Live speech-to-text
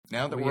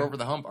Now that we're over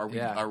the hump, are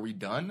we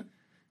done?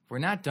 We're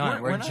not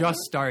done. We're just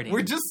starting.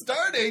 We're just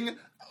starting.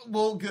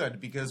 Well,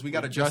 good, because we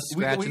got to just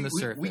scratching the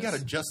surface. We got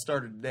to just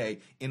started today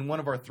in one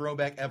of our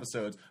throwback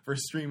episodes for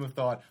Stream of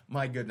Thought.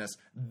 My goodness,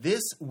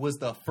 this was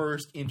the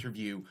first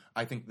interview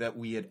I think that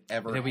we had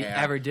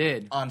ever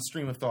did on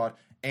Stream of Thought,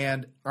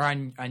 and or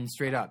on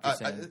Straight Up.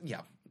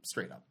 Yeah,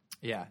 straight up.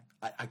 Yeah.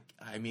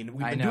 I mean,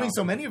 we've been doing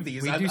so many of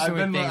these. I've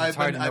been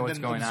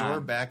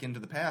absorbed back into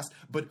the past,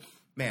 but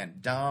man,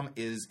 Dom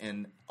is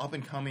an up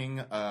and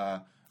coming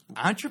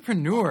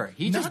entrepreneur.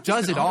 He just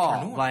does it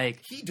all.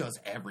 Like he does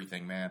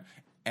everything, man.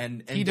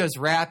 And he does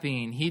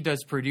rapping. He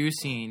does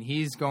producing.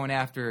 He's going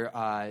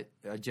after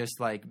just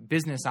like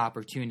business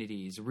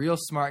opportunities. Real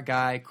smart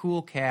guy,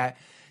 cool cat,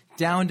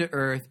 down to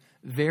earth,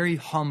 very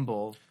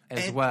humble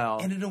as well,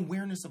 and an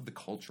awareness of the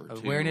culture.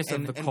 And we have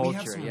some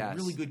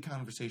really good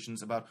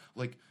conversations about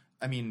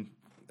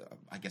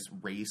I guess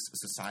race,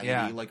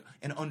 society, like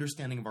an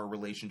understanding of our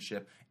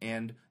relationship,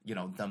 and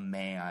the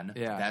man,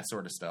 that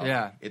sort of stuff.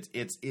 Yeah,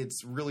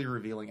 it's really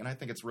revealing, and I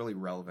think it's really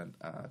relevant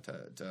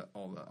to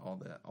all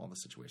the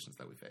situations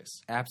that we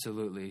face.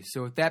 Absolutely.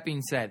 So with that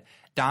being said,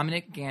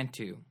 Dominic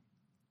Gantu,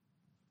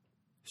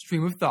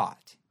 Stream of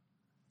Thought.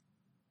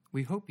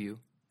 We hope you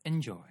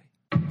enjoy.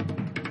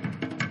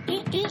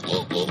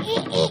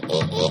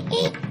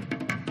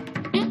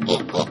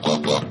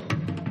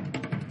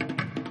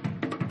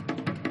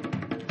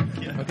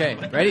 Okay,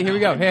 ready? Here we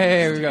go.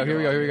 Here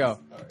we go.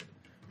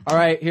 All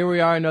right, here we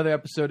are, another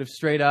episode of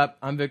Straight Up.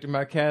 I'm Victor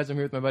Marquez. I'm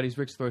here with my buddies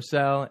Rich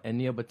Thorcell and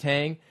Neil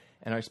Batang,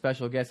 and our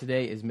special guest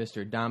today is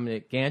Mr.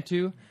 Dominic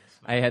Gantu.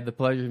 I had the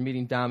pleasure of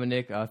meeting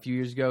Dominic a few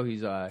years ago.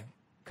 He's a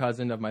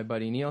cousin of my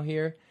buddy Neil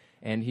here,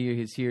 and he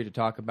is here to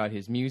talk about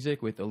his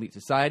music with Elite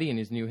Society and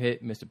his new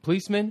hit, Mr.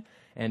 Policeman.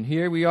 And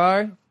here we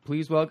are.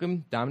 Please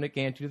welcome Dominic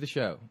Gantu to the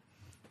show.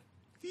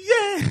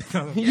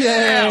 Yeah!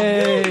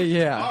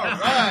 Yeah! All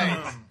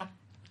right!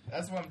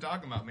 That's what I'm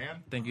talking about,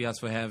 man. Thank you guys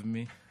for having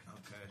me.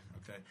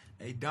 Okay.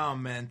 Hey,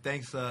 Dom, man,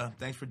 thanks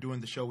for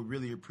doing the show. We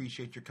really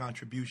appreciate your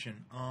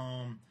contribution.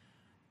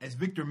 As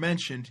Victor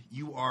mentioned,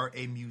 you are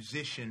a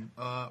musician.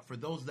 For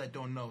those that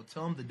don't know,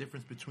 tell them the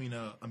difference between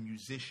a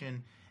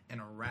musician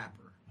and a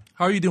rapper.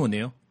 How are you doing,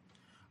 Neil?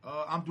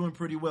 I'm doing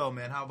pretty well,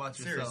 man. How about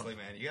yourself? Seriously,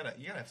 man, you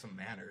gotta have some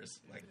manners.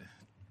 Like,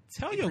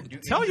 tell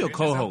your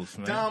co-host,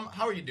 man. Dom,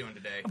 how are you doing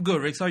today? I'm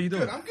good, Rick. How are you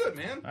doing? Good, I'm good,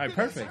 man. All right,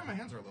 perfect. Sorry, my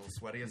hands are a little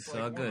sweaty. It's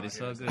all good. It's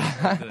all good.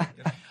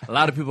 A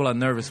lot of people are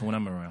nervous when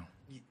I'm around.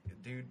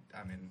 Dude,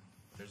 I mean,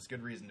 there's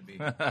good reason to be.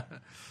 But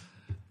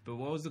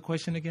what was the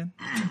question again?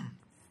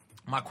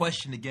 My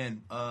question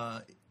again,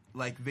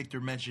 like Victor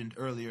mentioned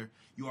earlier,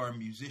 you are a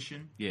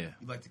musician. Yeah.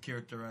 You like to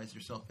characterize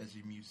yourself as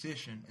a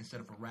musician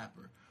instead of a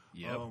rapper.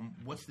 Yeah.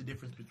 What's the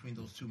difference between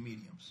those two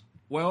mediums?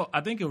 Well,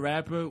 I think a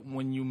rapper,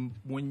 when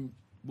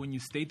you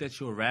state that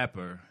you're a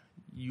rapper,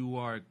 you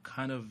are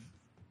kind of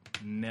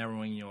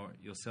narrowing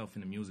yourself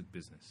in the music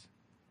business.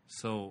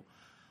 So,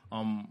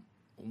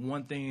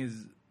 one thing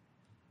is,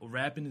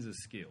 rapping is a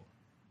skill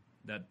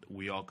that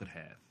we all could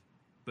have,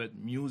 but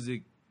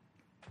music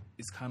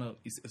is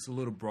it's a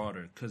little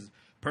broader. Because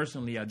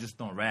personally, I just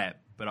don't rap,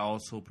 but I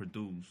also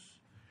produce,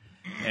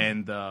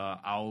 and I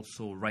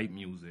also write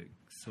music.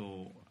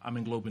 So I'm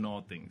englobing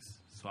all things.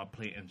 So I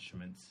play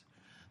instruments.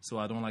 So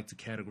I don't like to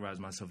categorize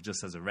myself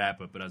just as a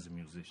rapper, but as a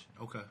musician.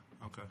 Okay.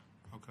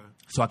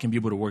 So I can be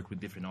able to work with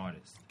different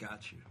artists.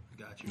 Got you.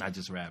 Not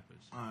just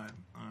rappers. All right.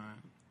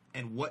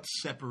 And what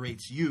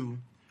separates you,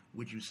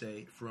 would you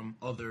say, from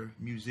other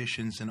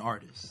musicians and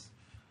artists?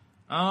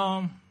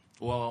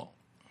 Well,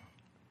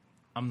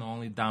 I'm the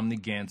only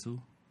Dominic Gantu.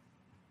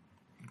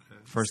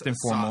 Okay. First and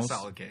foremost.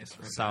 Solid case.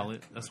 Right?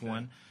 Solid. That's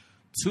one.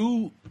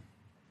 Two,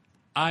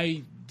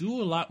 I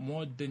do a lot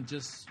more than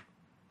just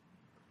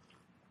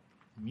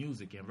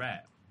music and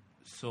rap.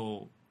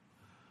 So,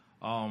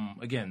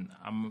 again,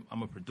 I'm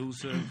a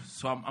producer,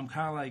 so I'm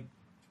kind of like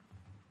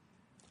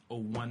a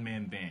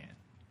one-man band,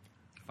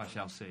 if I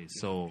shall say.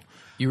 So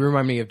you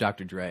remind me of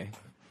Dr. Dre.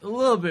 A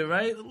little bit,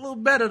 right? A little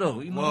better though.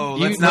 You know? Whoa,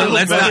 let's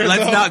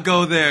not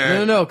go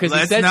there. No, because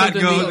he said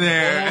something.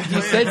 There.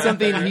 He said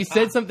something. He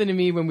said something to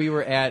me when we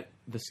were at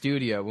the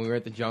studio, when we were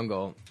at the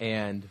Jungle,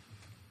 and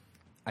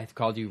I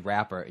called you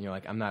rapper, and you're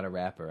like, I'm not a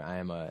rapper. I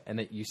am a. And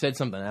then you said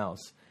something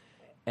else,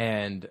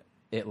 and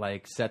it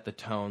like set the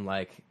tone,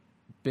 like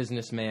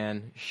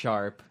businessman,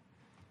 sharp,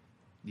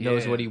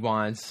 knows what he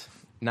wants,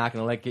 not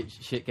gonna let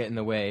shit get in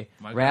the way.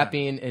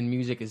 Rapping and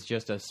music is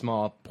just a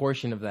small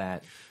portion of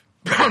that.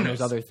 And there's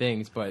other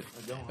things, but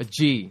a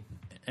G.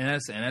 And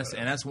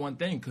that's one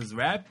thing, because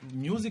rap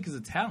music is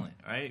a talent,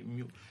 right?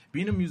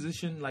 Being a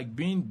musician, like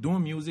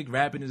doing music,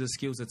 rapping is a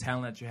skill, it's a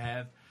talent that you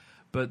have.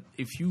 But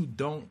if you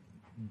don't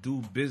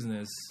do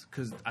business,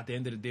 because at the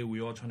end of the day,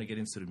 we're all trying to get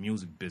into the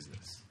music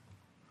business.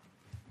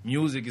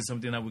 Music is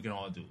something that we can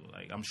all do.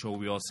 Like, I'm sure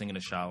we all sing in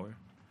the shower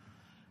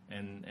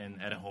and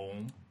at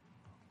home.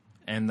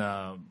 And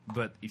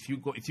but if you're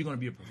gonna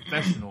be a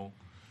professional,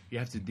 you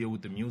have to deal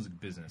with the music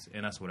business,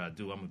 and that's what I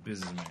do. I'm a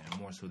businessman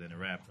more so than a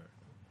rapper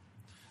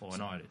or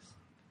an artist.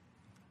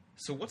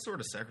 So what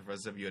sort of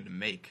sacrifices have you had to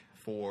make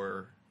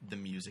for the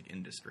music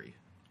industry?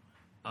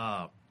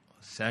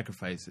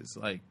 Sacrifices,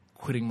 like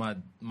quitting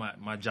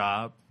my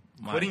job.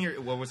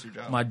 What was your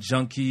job? My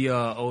junky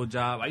old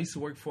job. I used to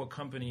work for a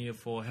company,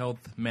 for a health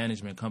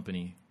management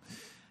company.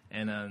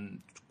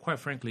 And quite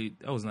frankly,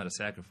 that was not a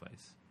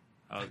sacrifice.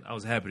 I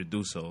was happy to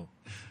do so.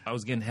 I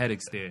was getting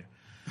headaches there.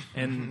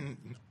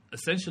 And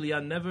essentially, I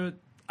never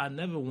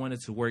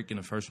wanted to work in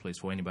the first place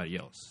for anybody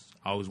else.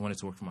 I always wanted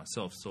to work for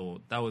myself.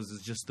 So that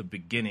was just the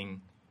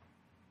beginning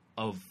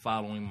of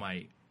following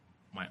my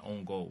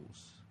own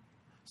goals.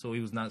 So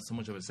it was not so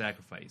much of a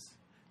sacrifice.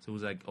 So it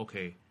was like,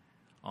 okay,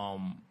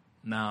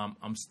 now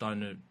I'm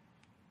starting to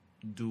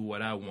do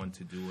what I want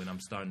to do, and I'm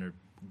starting to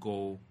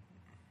go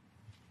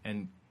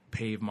and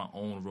pave my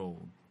own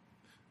road.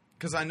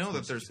 Because I know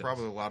that there's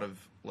probably a lot of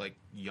like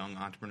young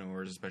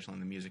entrepreneurs, especially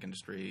in the music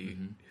industry,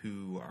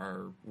 who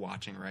are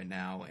watching right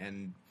now,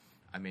 and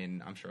I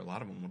mean, I'm sure a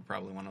lot of them would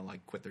probably want to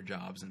like quit their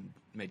jobs and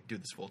do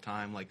this full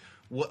time. Like,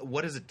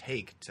 what does it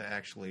take to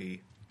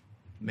actually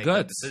make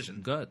that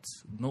decision?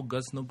 Guts, no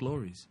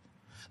glories.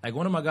 Like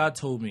one of my guys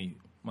told me,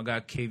 my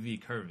guy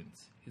KV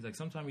Curvins, he's like,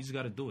 sometimes you just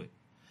got to do it.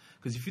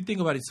 Because if you think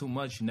about it too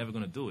much, you're never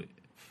going to do it.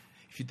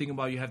 If you think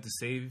about you have to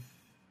save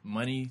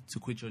money to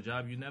quit your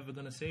job, you're never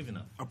going to save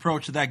enough.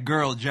 Approach that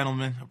girl,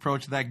 gentlemen.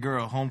 Approach that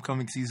girl.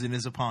 Homecoming season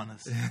is upon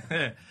us.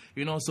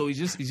 So it's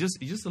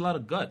just a lot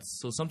of guts.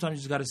 So sometimes you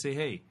just got to say,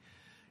 hey,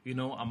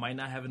 I might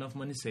not have enough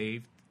money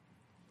saved,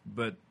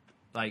 but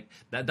like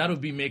that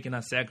would be making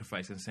a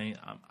sacrifice and saying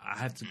I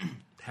have to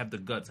have the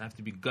guts. I have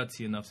to be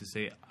gutsy enough to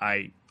say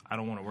I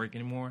don't want to work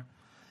anymore.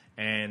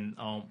 And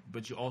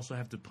but you also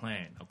have to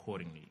plan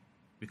accordingly.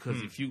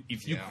 Because if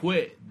you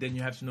quit, then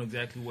you have to know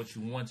exactly what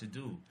you want to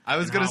do. I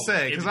was gonna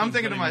say, because I'm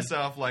thinking to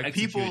myself, like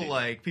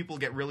people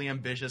get really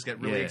ambitious, get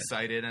really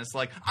excited, and it's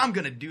like, I'm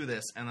gonna do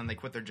this, and then they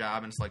quit their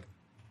job, and it's like,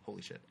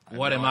 holy shit,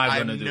 what am I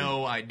gonna do? I have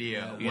no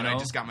idea what I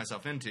just got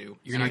myself into.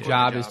 Your new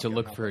job is to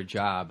look for a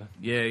job.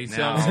 Yeah, you see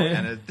what I'm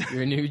saying?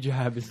 Your new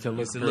job is to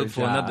look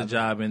for another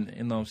job, and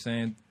you know what I'm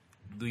saying,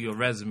 do your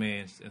resume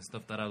and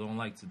stuff that I don't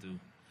like to do.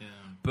 Yeah.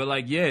 But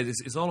like,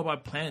 it's all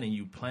about planning.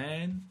 You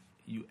plan,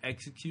 you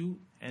execute,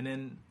 and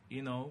then,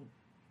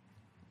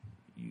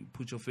 you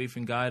put your faith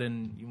in God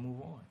and you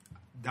move on.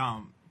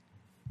 Dom,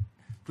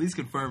 please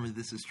confirm if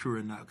this is true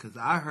or not, because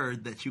I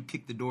heard that you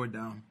kicked the door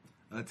down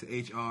to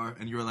HR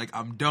and you were like,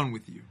 I'm done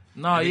with you.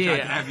 No, I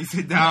have you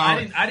sit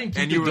down. I didn't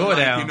kick the door like,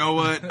 down. You know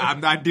what?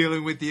 I'm not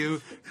dealing with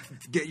you.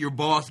 Get your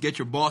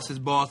boss's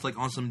boss, like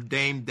on some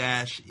Dame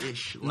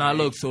Dash-ish. Like. Nah,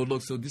 look, so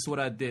this is what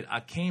I did. I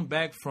came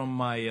back from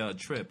my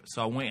trip.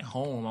 So I went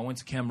home. I went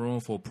to Cameroon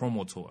for a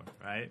promo tour,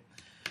 right?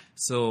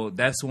 So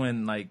that's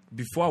when, like,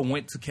 before I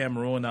went to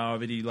Cameroon, I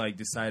already, like,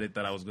 decided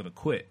that I was going to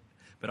quit.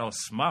 But I was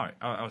smart.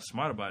 I was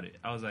smart about it.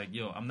 I was like,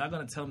 yo, I'm not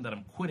going to tell them that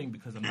I'm quitting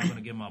because I'm not going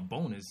to get my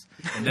bonus.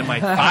 And they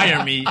might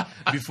fire me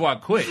before I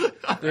quit.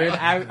 Dude,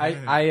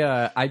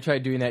 I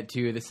tried doing that,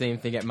 too, the same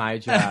thing at my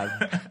job.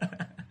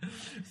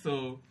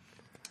 So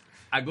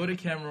I go to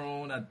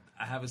Cameroon.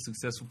 I have a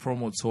successful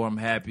promo tour. I'm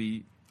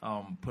happy.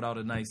 Put out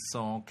a nice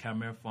song,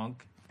 Camera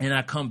Funk. And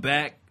I come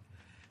back.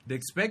 They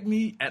expect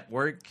me at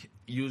work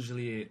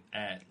usually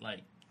at,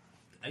 like,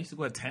 I used to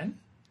go at 10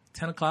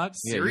 o'clock.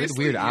 Yeah,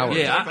 seriously? Weird hours.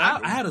 Yeah,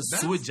 I had a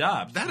switch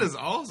job. That is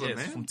awesome,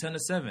 man. From 10 to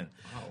 7.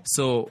 Wow.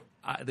 So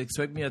they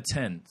expect me at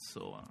 10.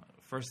 So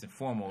first and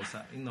foremost,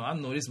 I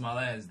know this is my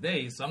last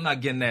day, so I'm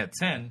not getting there at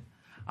 10.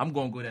 I'm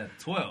going to go there at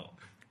 12.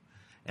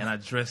 And I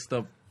dressed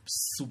up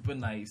super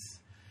nice.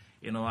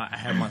 I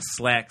had my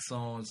slacks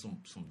on, some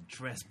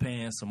dress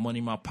pants, some money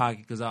in my pocket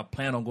because I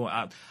plan on going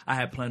out. I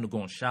had planned on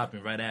going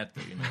shopping right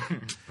after,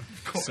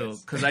 So,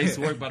 because I used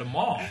to work by the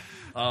mall,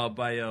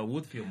 by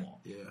Woodfield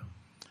Mall. Yeah.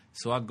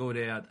 So I go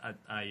there.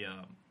 I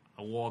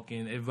walk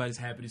in. Everybody's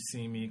happy to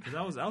see me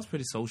because I was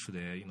pretty social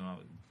there.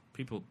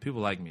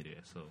 People like me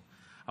there. So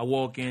I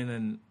walk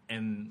in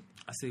and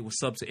I say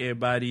what's up to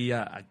everybody.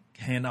 I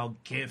hand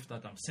out gifts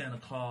like I'm Santa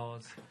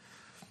Claus,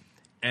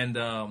 and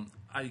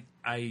I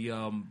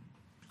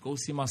go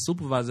see my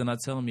supervisor, and I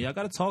tell him, I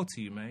got to talk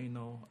to you, man.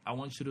 I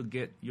want you to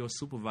get your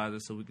supervisor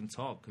so we can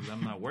talk because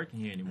I'm not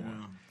working here anymore.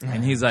 Yeah.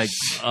 And he's like,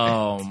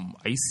 are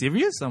you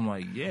serious? I'm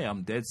like, yeah,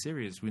 I'm dead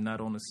serious. We're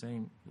not on the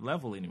same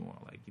level anymore.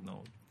 Like,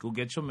 go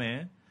get your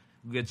man,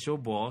 go get your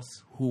boss,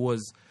 who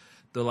was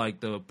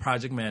the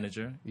project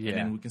manager, and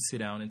then we can sit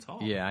down and talk.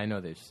 Yeah, I know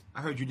this.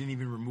 I heard you didn't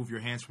even remove your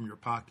hands from your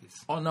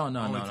pockets. Oh, no.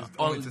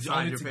 Only to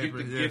sign your to paper.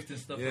 Give the gift and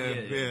stuff.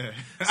 Yeah.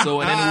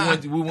 So,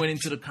 and then we went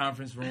into the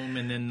conference room,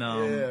 and then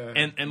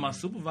and my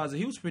supervisor,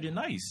 he was pretty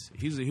nice.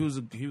 He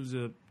was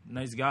a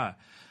nice guy.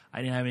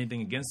 I didn't have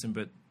anything against him,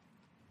 but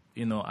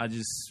I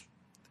just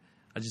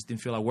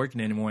didn't feel like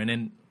working anymore. And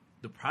then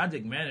the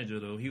project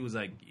manager, though, he was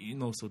like,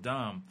 so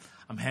Dom,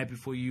 I'm happy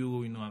for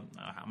you.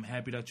 I'm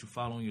happy that you're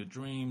following your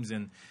dreams,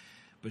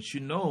 but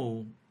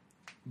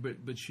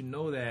But you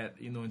know that,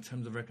 you know, in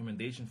terms of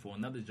recommendation for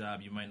another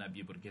job, you might not be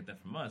able to get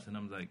that from us. And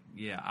I'm like,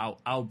 yeah,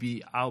 I'll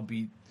be.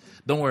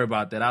 Don't worry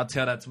about that. I'll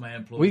tell that to my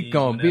employees. We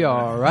gonna be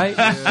all right.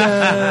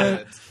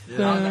 I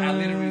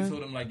literally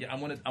told them, like, I'm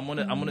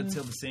gonna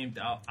tell the same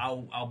thing.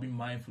 I'll be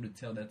mindful to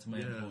tell that to my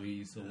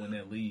employees, so when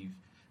they leave,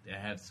 they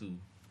have to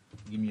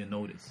give me a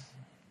notice.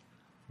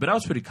 But I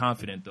was pretty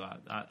confident, though.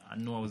 I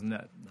knew I was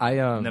never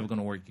going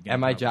to work again. At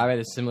my job, I had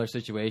a similar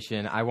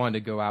situation. I wanted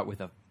to go out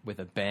with a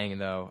bang,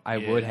 though. I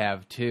would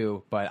have,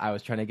 too, but I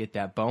was trying to get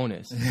that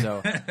bonus.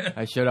 So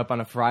I showed up on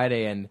a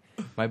Friday, and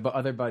my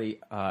other buddy,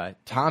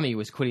 Tommy,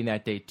 was quitting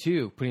that day,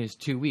 too, putting his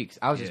 2 weeks.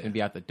 I was just going to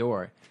be out the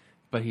door.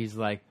 But he's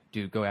like,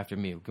 dude, go after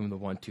me. Give him the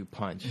 1-2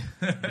 punch.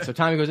 So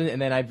Tommy goes in, and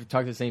then I've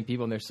talked to the same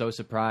people, and they're so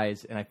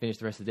surprised. And I finished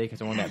the rest of the day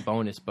because I won that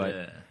bonus.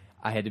 But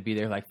I had to be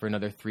there like for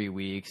another 3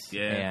 weeks.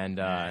 And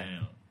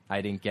I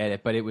didn't get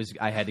it, but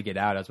I had to get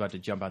out. I was about to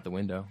jump out the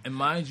window. And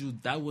mind you,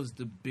 that was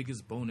the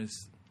biggest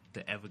bonus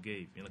they ever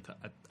gave, you know,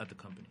 at the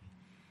company.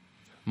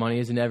 Money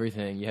isn't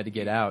everything. You had to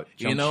get out,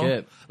 jump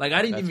ship. Like,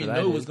 I didn't even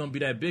know it was going to be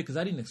that big because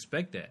I didn't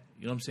expect that.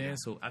 You know what I'm saying?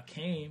 So I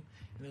came,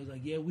 and they was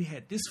like, yeah, we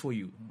had this for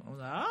you. I was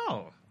like,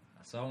 oh.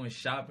 So I went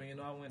shopping, you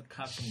know. I went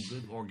cop some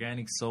good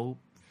organic soap,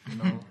 you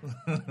know,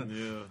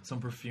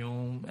 some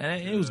perfume.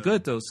 And it was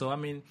good, though. So, I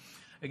mean,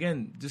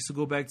 again, just to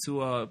go back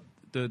to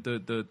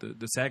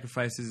the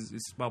sacrifices,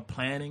 it's about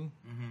planning,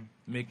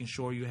 making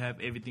sure you have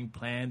everything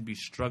planned, be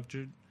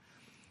structured,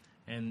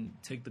 and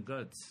take the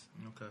guts.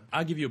 Okay.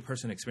 I'll give you a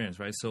personal experience,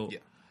 right? So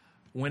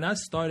when I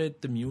started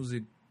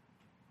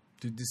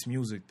this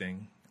music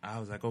thing, I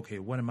was like, okay,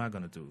 what am I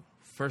going to do?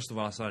 First of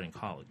all, I started in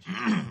college.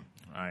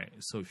 All right.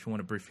 So if you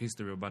want a brief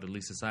history about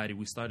Elite Society,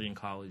 we started in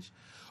college,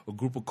 a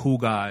group of cool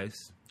guys.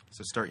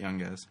 So start young,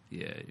 guys.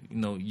 Yeah, you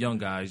know, young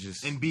guys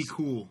just... And be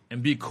cool.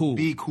 Be cool.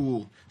 Be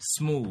cool.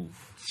 Smooth.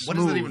 What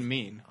does that even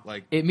mean?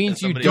 Like, it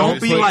means you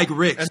don't be like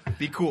Rick.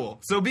 Be cool.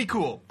 So be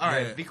cool. All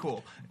right, be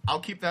cool. I'll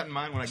keep that in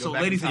mind when I go so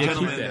back. Ladies and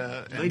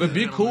gentlemen, but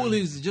be cool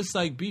is just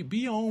like be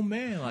your own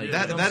man. Like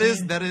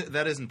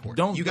that is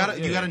important. You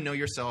gotta know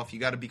yourself. You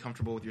gotta be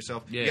comfortable with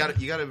yourself. Yeah.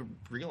 You gotta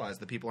realize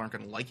that people aren't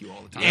gonna like you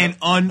all the time. And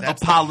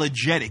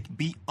unapologetic.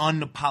 Be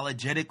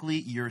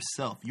unapologetically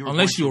yourself.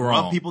 Unless you're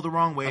wrong. Rub people the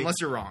wrong way. Unless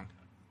you're wrong,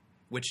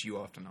 which you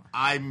often are.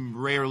 I'm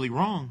rarely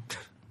wrong.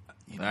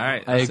 All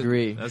right, I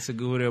agree. That's a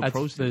good way to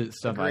approach the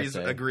stuff.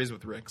 Agrees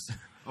with Rick's.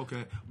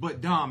 Okay,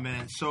 but Dom,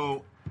 man,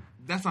 so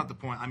that's not the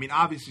point. I mean,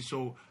 obviously,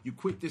 so you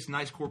quit this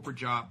nice corporate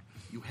job.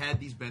 You had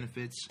these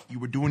benefits. You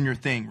were doing your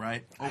thing,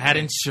 right? Okay. Had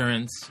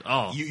insurance.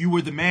 Oh, you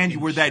were the man. You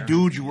were that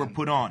dude. You were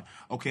put on.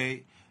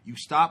 Okay, you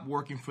stopped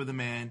working for the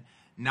man.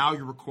 Now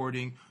you're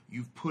recording.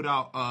 You've put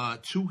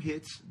out 2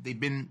 hits. They've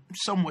been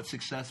somewhat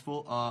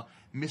successful.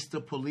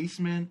 Mr.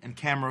 Policeman and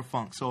Camera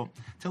Funk. So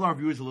tell our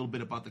viewers a little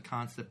bit about the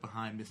concept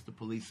behind Mr.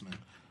 Policeman.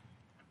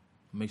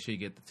 Make sure you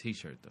get the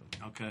T-shirt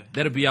though. Okay,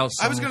 that'll be out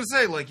soon. I was gonna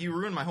say, like, you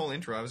ruined my whole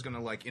intro. I was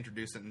gonna like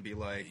introduce it and be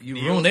like, you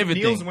ruined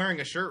everything. Neil's wearing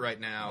a shirt right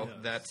now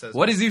that says,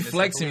 "What is he Mr.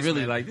 flexing?" Policeman.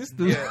 Really, like this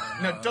dude.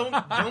 Yeah.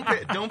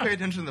 No, don't pay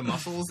attention to the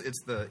muscles.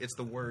 It's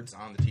the words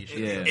on the T-shirt.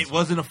 Yeah. it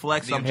wasn't a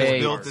flex. I'm just Hey,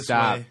 built this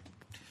stop. way.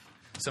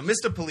 So,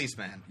 Mr.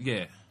 Policeman,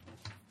 Yeah.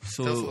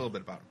 So tell us a little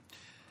bit about him.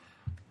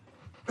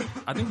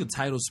 I think the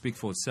title speaks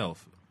for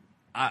itself.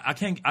 I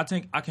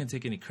can't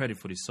take any credit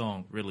for this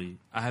song. Really,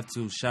 I have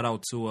to shout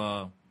out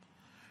to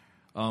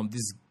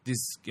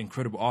this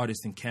incredible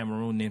artist in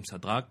Cameroon named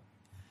Sadrak.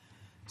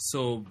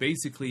 So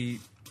basically,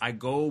 I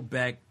go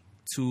back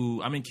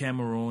to I'm in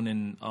Cameroon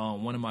and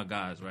one of my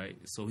guys, right?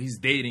 So he's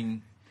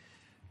dating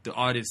the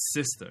artist's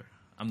sister.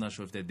 I'm not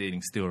sure if they're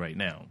dating still right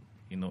now.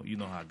 You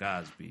know how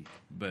guys be.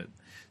 But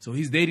so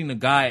he's dating the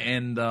guy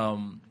and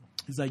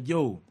he's like,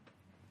 yo,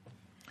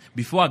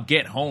 before I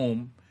get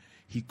home,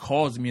 he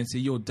calls me and say,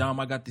 yo, Dom,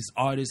 I got this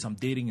artist. I'm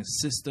dating his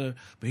sister,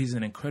 but he's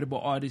an incredible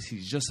artist.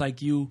 He's just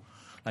like you.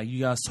 Like, you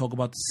guys talk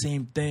about the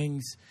same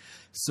things.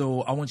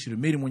 So I want you to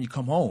meet him when you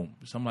come home.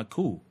 So I'm like,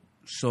 cool.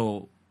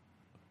 So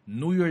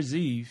New Year's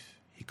Eve,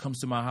 he comes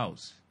to my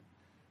house.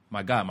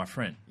 My guy, my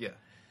friend. Yeah.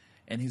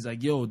 And he's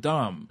like, yo,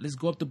 Dom, let's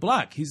go up the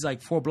block. He's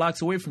like 4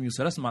 blocks away from you.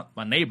 So that's my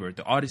neighbor.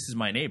 The artist is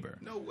my neighbor.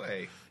 No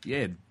way.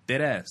 Yeah,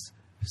 dead ass.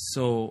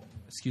 So,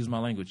 excuse my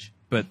language.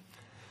 But,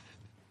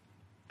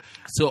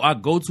 so I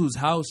go to his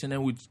house and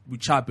then we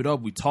chop it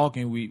up. We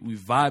talking, we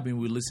vibing,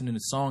 we listening to the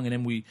song. And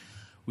then we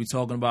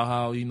talking about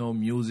how,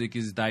 music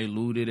is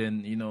diluted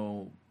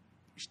and,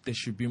 there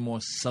should be more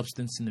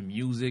substance in the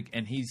music.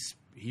 And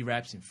he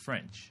raps in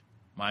French,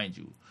 mind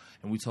you.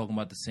 And we talking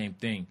about the same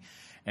thing.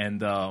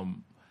 And,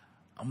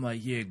 I'm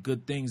like, yeah,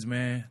 good things,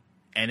 man.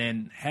 And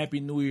then Happy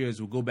New Year's,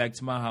 we'll go back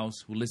to my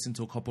house. We'll listen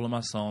to a couple of my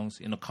songs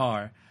in the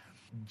car.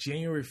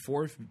 January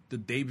 4th, the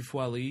day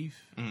before I leave,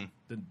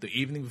 the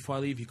evening before I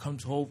leave, he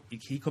comes home.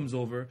 He comes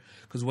over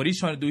because what he's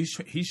trying to do,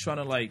 he's trying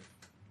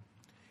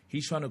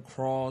to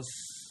cross.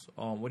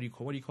 What do you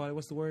call it?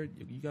 What's the word?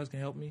 You guys can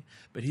help me.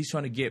 But he's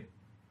trying to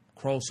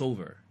cross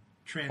over.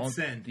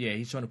 Transcend.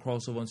 He's trying to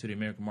cross over onto the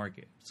American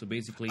market. So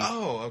basically,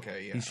 Oh,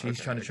 okay, yeah. he's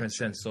trying to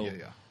transcend. So.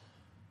 Yeah.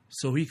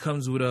 So he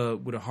comes with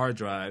a hard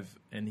drive,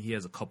 and he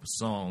has a couple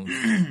songs,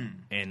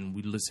 and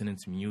we listening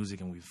to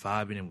music, and we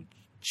vibing, and we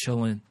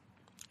chilling.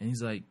 And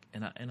he's like,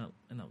 and I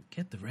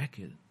get the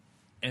record,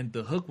 and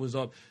the hook was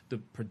up, the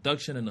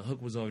production and the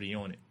hook was already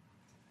on it.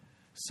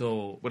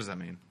 So What does that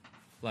mean?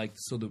 like,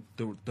 so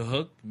the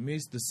hook,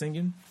 means the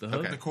singing, the hook,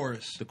 Okay. The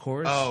chorus. the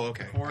chorus, Oh,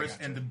 okay. The chorus I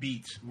gotcha. and the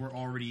beats were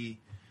already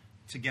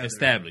together.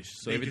 established.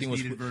 So They everything just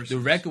was needed verses. the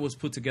record was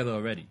put together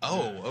already.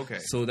 Oh, okay.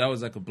 So that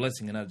was like a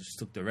blessing, and I just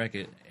took the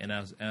record, and I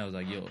was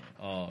like, yo,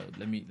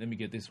 let me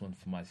get this one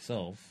for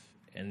myself,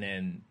 and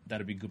then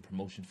that'll be good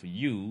promotion for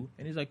you.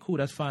 And he's like, cool,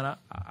 that's fine.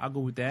 I'll go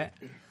with that.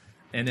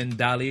 And then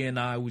Dali and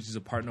I, which is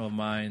a partner of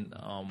mine,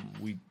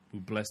 we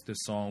blessed the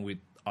song with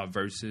our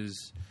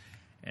verses,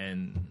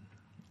 and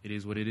it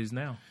is what it is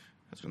now.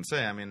 I was going to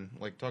say, I mean,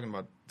 like, talking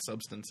about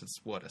substance, it's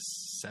what, a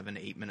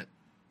 7-8 minute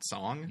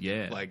song?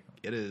 Yeah. Like,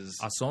 it is.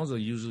 Our songs are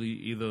usually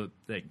either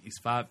like it's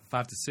 5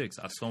 to 6.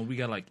 Our song, we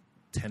got like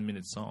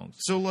 10-minute songs.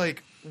 So,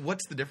 like,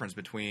 what's the difference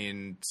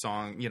between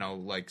songs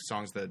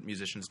that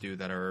musicians do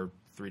that are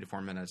 3 to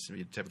 4 minutes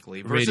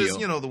typically versus,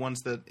 Radio. the ones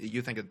that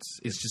you think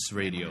It's just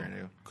radio.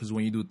 radio? Because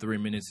when you do 3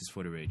 minutes, it's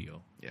for the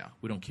radio. Yeah.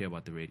 We don't care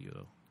about the radio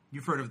though.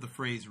 You've heard of the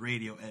phrase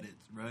radio edits,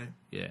 right?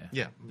 Yeah.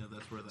 Yeah. Yeah,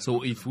 that's where that So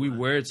comes if from, we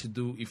right?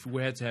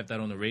 had to have that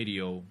on the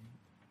radio,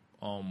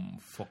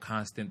 for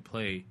constant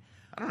play,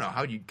 I don't know.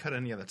 How do you cut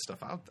any of that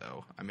stuff out,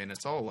 though? I mean,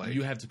 it's all like.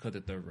 you have to cut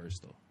the third verse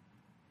though.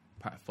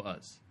 For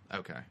us,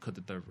 Okay. cut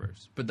the third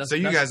verse. But that's So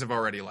you that's- guys have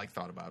already, like,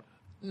 thought about.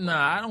 Nah,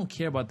 I don't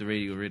care about the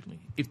radio originally.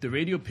 If the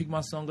radio pick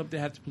my song up, they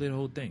have to play the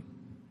whole thing.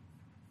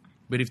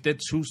 But if they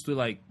choose to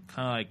like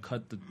kind of like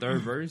cut the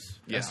third verse,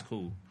 that's Yeah.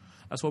 cool.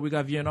 That's what we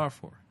got VNR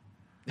for.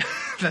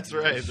 That's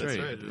right. That's Straight.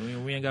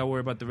 right. We ain't got to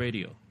worry about the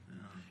radio.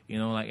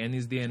 Like in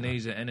this day and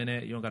age, the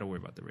internet, you don't got to worry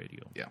about the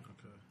radio. Yeah.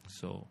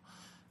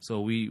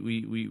 So we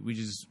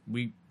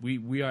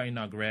are in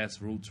our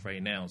grassroots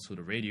right now. So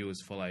the radio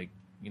is for like,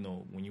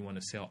 when you want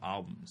to sell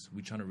albums,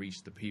 we're trying to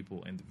reach the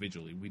people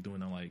individually. We're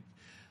doing like,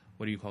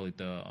 what do you call it?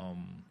 The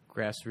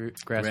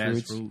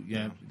Grassroots.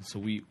 Yeah. So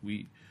we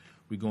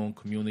go in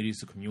communities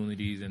to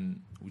communities,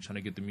 and we're trying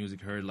to get the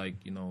music heard. Like,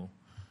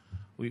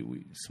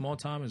 we small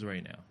time is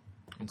right now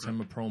in terms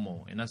of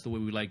promo, and that's the way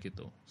we like it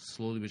though.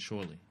 Slowly but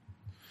surely.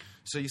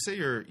 So you say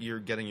you're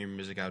getting your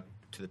music out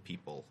to the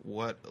people.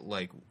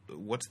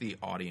 What's the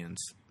audience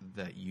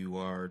that you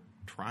are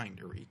trying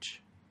to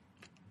reach?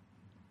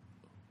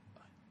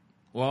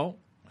 Well,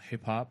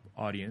 hip hop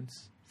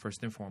audience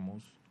first and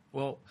foremost.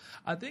 Well,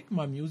 I think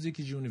my music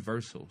is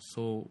universal.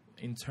 So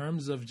in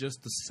terms of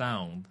just the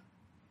sound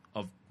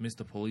of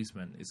Mr.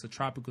 Policeman, it's a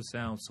tropical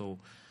sound. So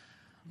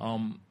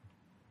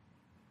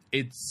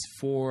it's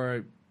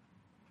for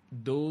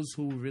those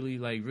who really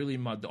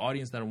the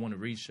audience that I want to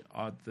reach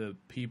are the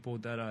people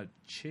that are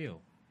chill,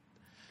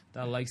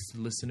 that likes to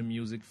listen to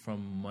music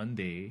from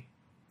Monday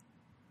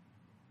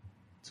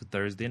to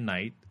Thursday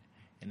night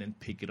and then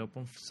pick it up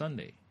on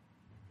Sunday.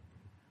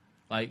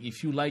 Like,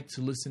 if you like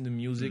to listen to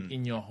music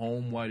in your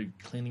home while you're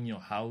cleaning your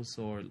house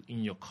or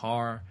in your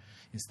car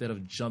instead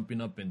of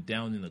jumping up and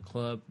down in the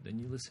club, then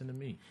you listen to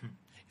me.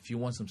 If you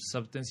want some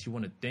substance, you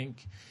want to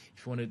think,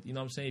 if you want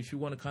to, if you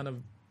want to kind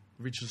of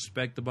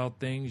retrospect about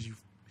things,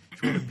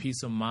 if you want a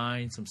peace of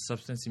mind, some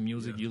substance in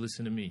music, you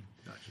listen to me.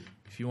 Gotcha.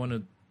 If you want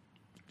to,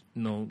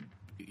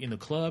 in the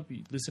club,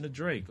 you listen to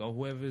Drake or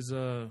whoever's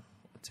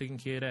taking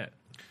care of that.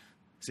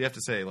 So you have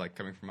to say, like,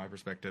 coming from my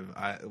perspective,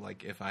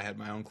 if I had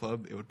my own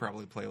club, it would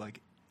probably play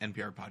like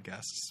NPR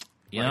podcasts.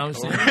 You know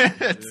what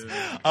I'm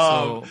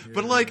saying?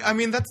 But like, I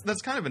mean, that's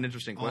kind of an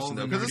interesting All question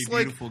the though, because nerdy, it's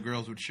like, beautiful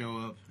girls would show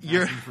up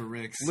You're- asking for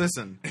Ricks.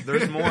 listen,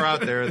 there's more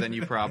out there than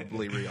you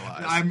probably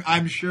realize.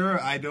 I'm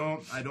sure. I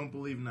don't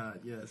believe not.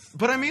 Yes.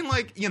 But I mean,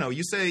 like,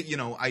 you say,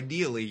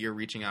 ideally you're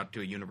reaching out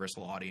to a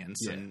universal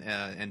audience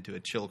and to a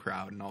chill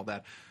crowd and all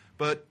that.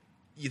 But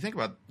you think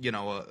about,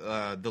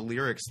 the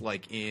lyrics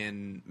like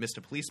in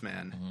Mr.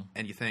 Policeman,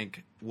 and you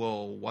think,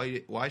 well,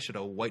 why should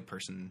a white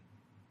person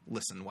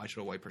listen? Why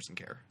should a white person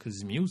care? Because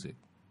it's music.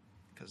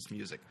 Because it's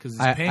music. Because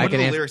it's I pain. What do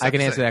the can lyrics I have can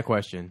to answer say? that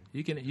question.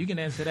 You can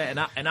answer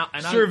that, and I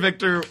Sure,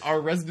 Victor, our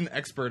resident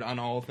expert on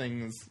all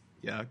things.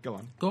 Yeah, go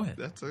on. Go ahead.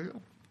 That's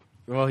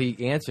Well,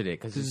 he answered it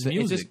because This it's is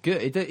music. just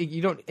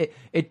good.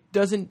 It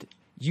doesn't.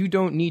 You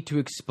don't need to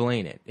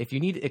explain it. If you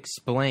need it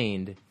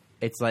explained,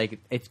 it's like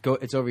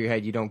it's over your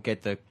head. You don't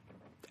get the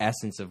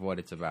essence of what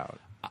it's about.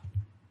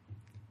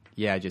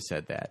 Yeah, I just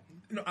said that.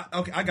 No,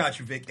 okay, I got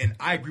you, Vic, and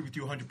I agree with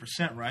you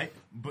 100%, right?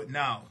 But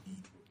now,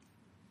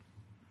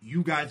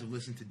 you guys have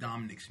listened to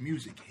Dominic's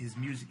music. His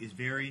music is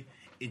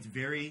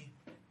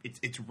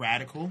it's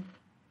radical.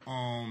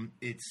 I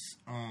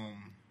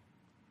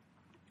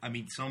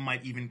mean, some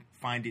might even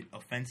find it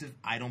offensive.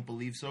 I don't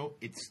believe so.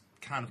 It's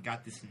kind of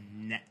got this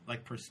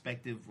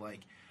perspective,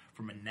 like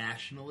from a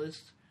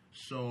nationalist.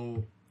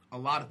 So a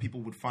lot of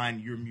people would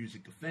find your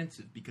music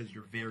offensive because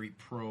you're very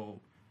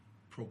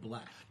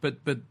pro-black. But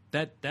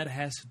that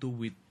has to do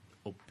with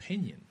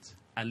opinions.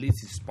 at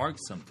least it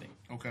sparks something.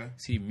 Okay.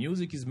 See,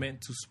 music is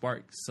meant to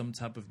spark some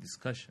type of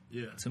discussion.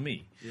 Yeah. To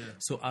me. Yeah.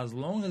 So as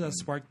long as I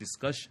spark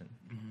discussion,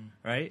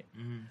 right?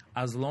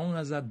 As long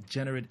as I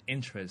generate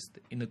interest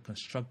in a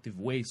constructive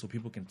way, so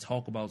people can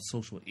talk about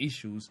social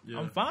issues,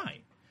 I'm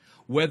fine.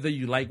 Whether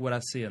you like what I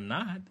say or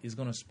not, it's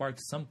gonna spark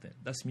something.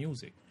 That's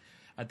music.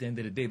 At the end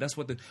of the day, that's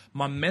what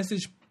my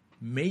message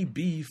may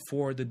be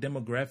for the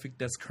demographic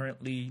that's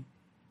currently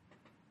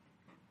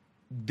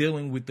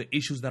dealing with the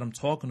issues that I'm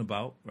talking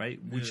about, right?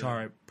 Which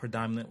are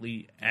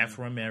predominantly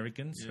Afro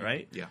Americans,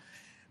 right? Yeah.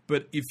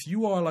 But if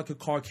you are like a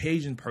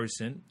Caucasian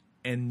person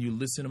and you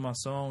listen to my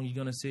song, you're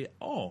gonna say,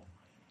 "Oh,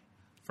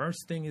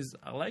 first thing is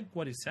I like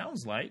what it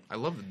sounds like." I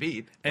love the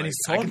beat. And Like, he's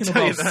I can talking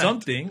tell you about that.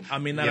 something. I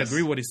may not Yes.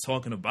 agree what he's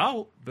talking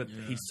about, but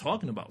he's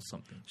talking about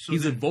something. So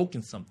He's then-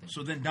 evoking something.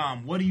 So then,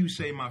 Dom, what do you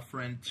say, my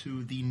friend,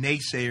 to the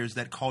naysayers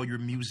that call your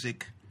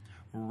music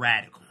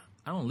radical?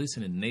 I don't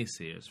listen to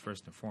naysayers,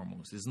 first and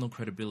foremost. There's no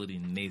credibility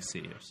in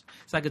naysayers.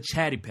 It's like a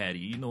chatty patty.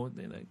 You know,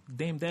 like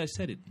Dame Dash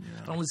said it.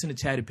 I don't listen to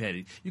chatty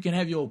patty. You can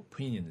have your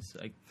opinions.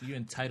 Like, you're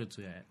entitled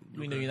to that.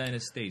 We're in the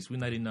United States. We're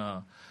not in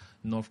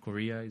North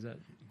Korea. Is that?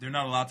 They're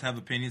not allowed to have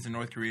opinions in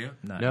North Korea.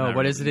 No,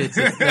 what is it? It's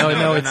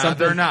no, it's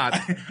something. They're not.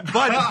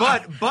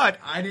 But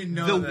I didn't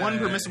know the that. one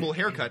permissible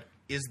haircut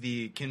is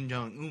the Kim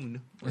Jong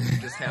Un.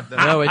 Just have the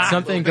No, it's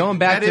something. Going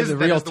back That to is- the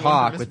that real is the one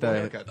talk with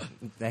permissible the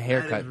haircut. the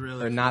haircut,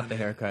 really or not the funny.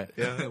 haircut.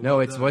 Yeah.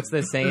 No, it's what's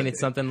the saying? It's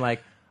something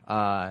like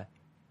a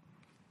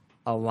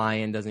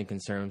lion doesn't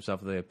concern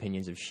himself with the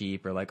opinions of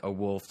sheep, or like a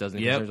wolf doesn't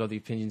Yep. concern himself with the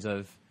opinions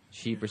of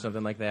sheep, or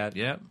something like that.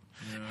 Yep.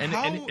 And,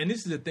 How- and this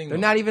is the thing. They're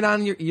though. not even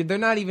on They're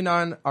not even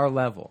on our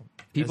level.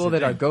 People the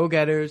that are thing.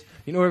 go-getters.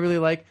 You know what I really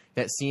like?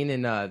 That scene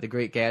in The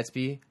Great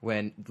Gatsby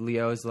when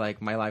Leo's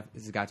like, "My life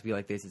has got to be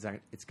like this.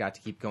 It's got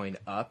to keep going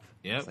up."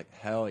 Yep. It's like,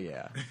 hell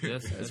yeah,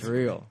 Yes, it's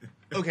real.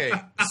 Okay,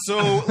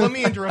 so let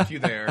me interrupt you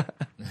there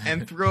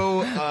and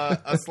throw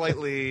a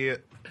slightly,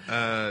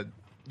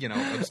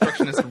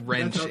 obstructionist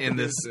wrench in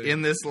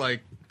this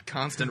like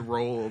constant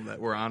role that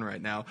we're on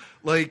right now.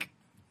 Like,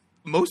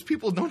 most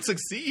people don't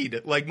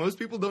succeed. Like, most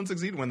people don't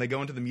succeed when they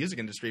go into the music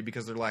industry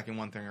because they're lacking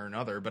one thing or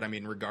another. But I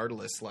mean,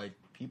 regardless, like,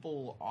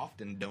 people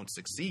often don't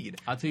succeed.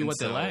 I'll tell you And what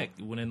they so- lack.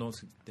 When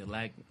they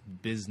lack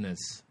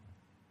business.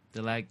 They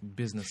lack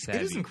business savvy.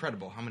 It is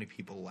incredible how many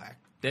people lack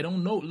They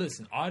don't know.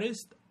 Listen,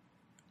 artists.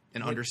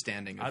 an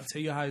understanding I'll of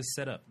tell you how it's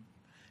set up.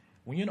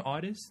 When you're an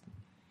artist,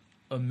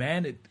 a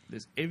man,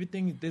 there's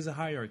everything. There's a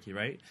hierarchy,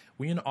 right?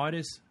 When you're an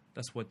artist,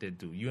 that's what they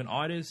do. You're an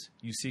artist.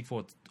 You seek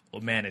for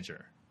a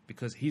manager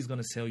because he's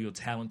gonna sell your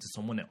talent to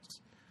someone else,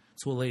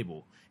 to a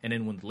label, and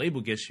then when the label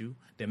gets you,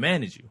 they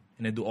manage you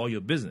and they do all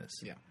your business.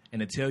 Yeah.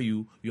 And they tell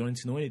you you don't need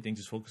to know anything.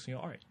 Just focus on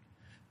your art.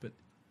 But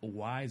a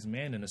wise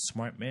man and a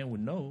smart man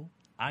would know.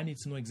 I need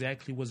to know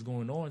exactly what's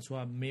going on so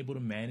I'm able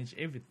to manage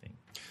everything.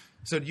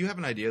 So, do you have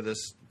an idea of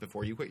this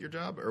before you quit your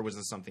job, or was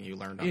this something you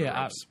learned on the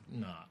Yeah, ropes?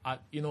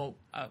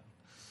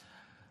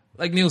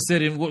 Like Neil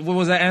said, what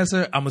was that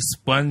answer? I'm a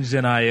sponge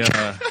and I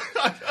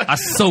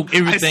soak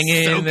everything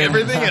in. Soak and-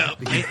 everything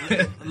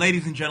up.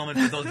 Ladies and gentlemen,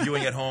 for those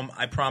viewing at home,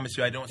 I promise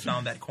you I don't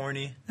sound that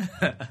corny.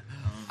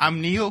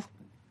 I'm Neil,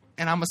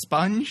 and I'm a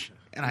sponge,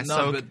 and I No,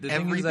 soak but the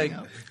thing is, everything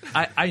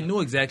like, up. I knew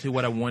exactly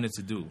what I wanted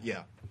to do.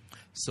 Yeah.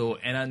 So,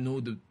 and I knew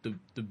the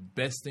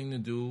best thing to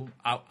do.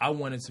 I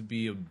wanted to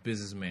be a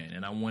businessman,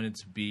 and I wanted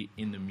to be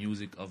in the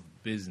music of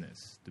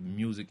business, the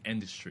music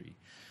industry.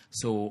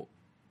 So,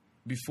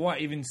 before I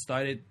even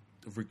started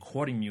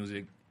recording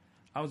music,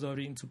 I was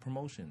already into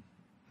promotion.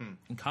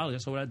 In college,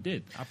 that's what I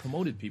did. I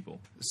promoted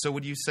people. So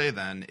would you say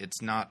then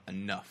it's not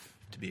enough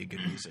to be a good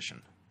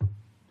musician?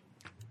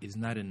 It's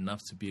not enough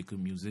to be a good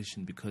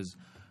musician because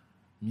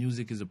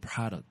music is a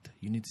product.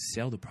 You need to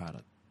sell the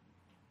product.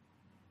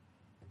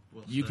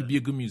 You could be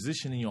a good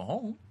musician in your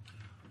home.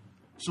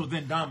 So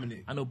then,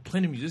 Dominic, I know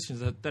plenty of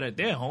musicians that are at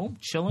their home,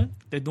 chilling.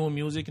 They're doing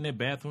music in their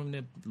bathroom, in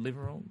their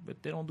living room,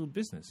 but they don't do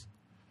business.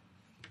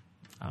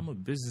 I'm a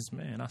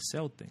businessman. I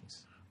sell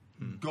things.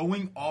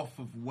 going off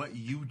of what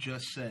you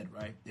just said,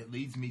 right, it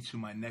leads me to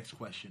my next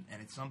question.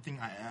 And it's something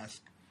I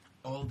ask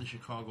all the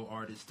Chicago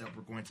artists that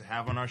we're going to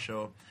have on our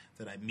show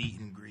that I meet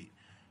and greet.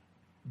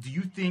 Do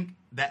you think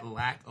that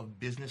lack of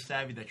business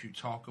savvy that you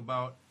talk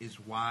about is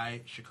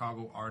why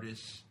Chicago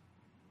artists,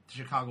 the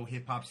Chicago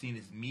hip-hop scene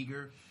is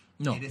meager?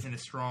 No. It isn't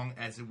as strong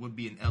as it would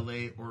be in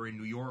L.A. or in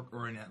New York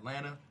or in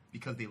Atlanta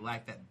because they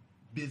lack that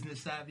business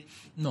savvy?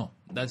 No,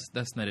 that's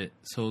not it.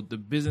 So the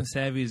business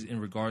savvy is in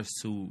regards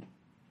to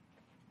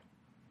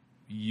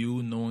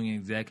you knowing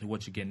exactly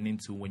what you're getting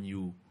into when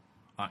you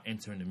are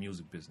entering the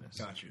music business.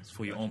 Got you. It's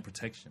for your own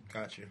protection.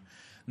 Got you.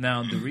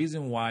 Now, the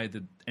reason why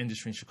the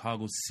industry in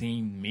Chicago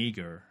seemed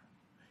meager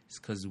is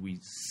because we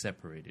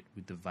separated,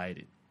 we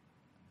divided.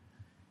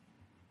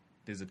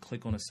 There's a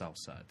clique on the south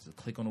side. There's a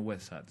clique on the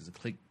west side. There's a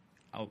clique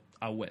out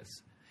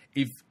west.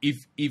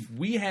 If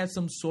we had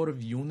some sort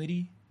of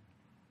unity,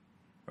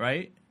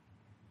 right,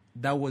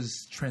 that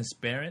was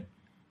transparent,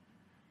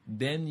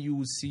 then you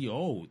would see,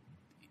 oh,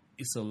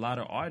 it's a lot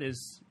of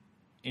artists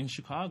in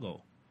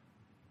Chicago.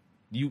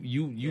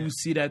 You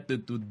see that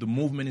the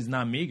movement is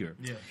not meager.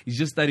 Yeah. It's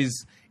just that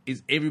is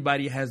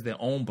everybody has their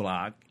own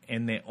block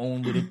and their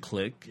own little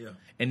clique. Yeah.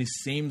 And it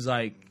seems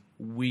like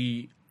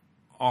we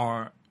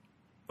are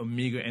a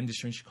meager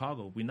industry in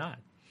Chicago. We're not.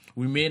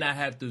 We may not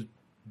have the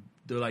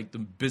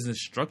business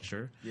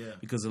structure. Yeah.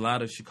 Because a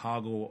lot of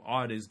Chicago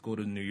artists go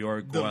to New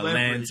York The or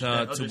leverage that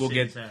Atlanta other to go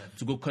cities have.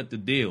 to go cut the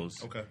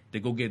deals. Okay. They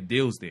go get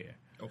deals there.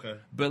 Okay.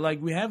 But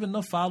like we have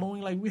enough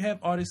following. Like we have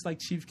artists like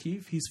Chief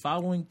Keef. His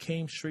following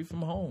came straight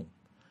from home.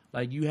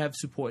 Like you have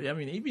support. I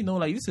mean, even though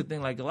like this is the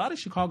thing. Like a lot of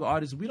Chicago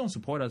artists, we don't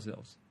support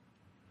ourselves.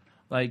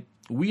 Like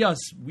we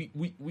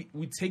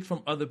take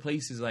from other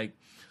places. Like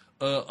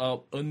a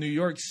New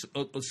York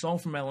a song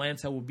from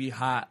Atlanta will be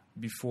hot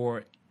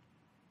before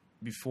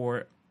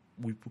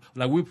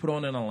we put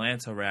on an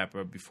Atlanta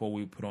rapper before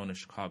we put on a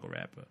Chicago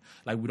rapper.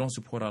 Like we don't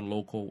support our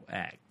local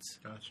acts.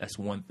 Gotcha. That's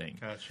one thing.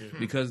 Gotcha.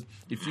 Because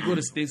if you go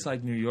to states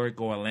like New York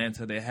or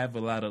Atlanta, they have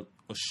a lot of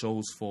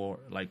shows for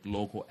like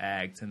local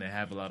acts, and they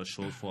have a lot of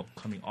shows for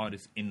upcoming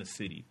artists in the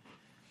city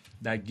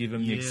that give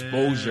them the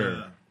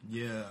exposure.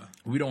 Yeah.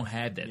 We don't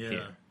have that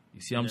here.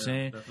 You see what I'm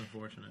saying? That's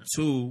unfortunate.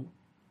 Two,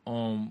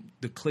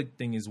 the clique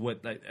thing is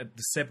what like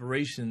the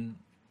separation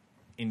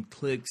in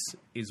cliques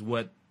is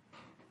what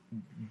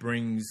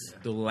brings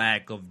the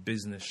lack of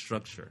business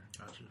structure.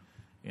 Gotcha.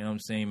 You know what I'm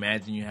saying?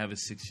 Imagine you have a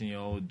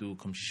 16-year-old dude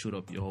come shoot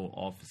up your whole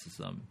office or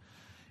something.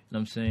 You know what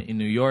I'm saying? In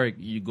New York,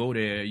 you go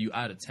there, you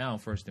out of town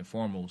first and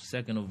foremost.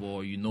 Second of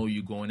all, you know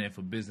you're going there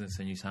for business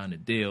and you sign a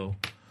deal,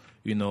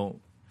 you know.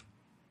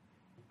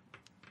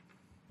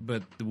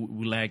 But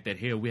we lack that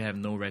here. We have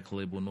no record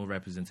label, no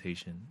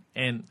representation.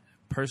 And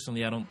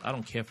personally, I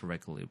don't care for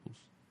record labels.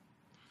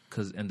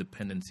 Because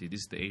independency,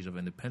 this is the age of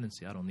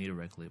independency. I don't need a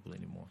record label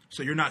anymore.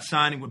 So you're not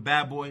signing with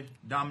Bad Boy,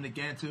 Dominic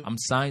Gantu? I'm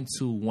signed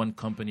to one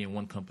company and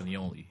one company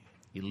only.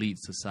 Elite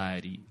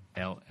Society,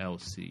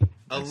 LLC.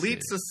 That's Elite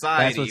it.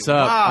 Society. That's what's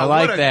up. Wow, I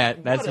like what a-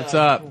 that. That's what what's a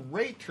up.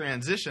 Great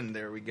transition.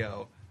 There we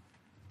go.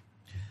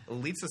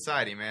 Elite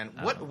Society, man.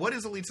 What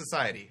is Elite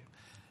Society?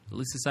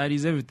 Elite Society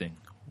is everything.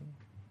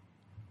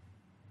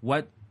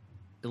 What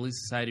Elite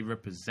Society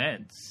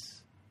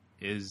represents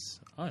is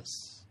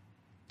us,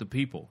 the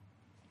people.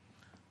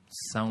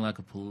 Sound like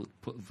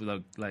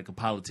a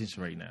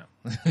politician right now.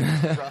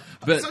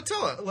 But so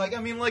tell us,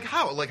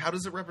 how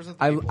does it represent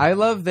the people? I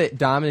love that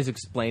Dom is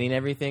explaining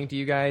everything to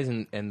you guys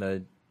and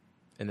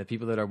the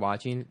people that are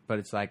watching, but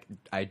it's like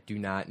I do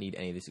not need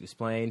any of this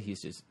explained.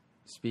 He's just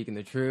speaking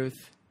the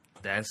truth.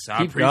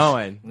 Keep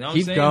going. You know what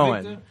Keep I'm saying,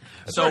 going. Victor?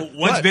 So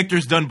once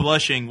Victor's done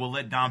blushing, we'll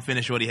let Dom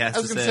finish what he has I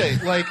was to going to say.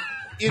 say, like,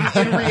 in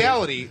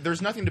reality,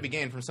 there's nothing to be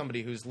gained from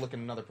somebody who's licking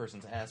another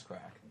person's ass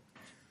crack.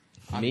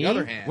 On Me? the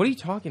other hand, What are you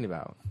talking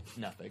about?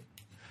 nothing.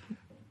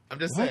 I'm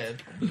just saying.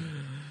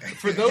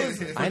 For those,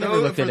 I never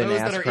looked at an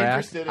that ass are crack.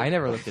 interested in- I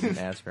never looked at an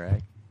ass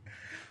crack.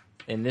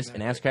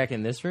 An ass crack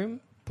in this room?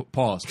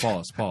 Pause.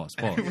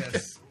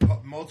 Yes.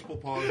 Multiple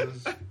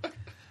pauses.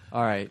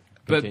 All right.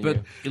 But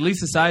continue. Elite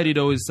Society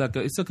though is like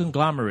it's a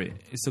conglomerate.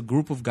 It's a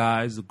group of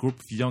guys, a group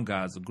of young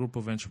guys, a group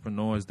of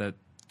entrepreneurs that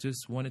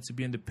just wanted to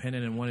be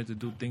independent and wanted to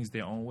do things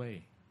their own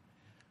way.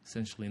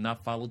 Essentially,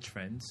 not follow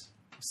trends,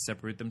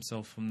 separate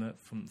themselves from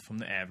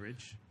the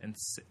average, and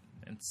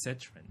set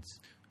trends.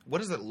 What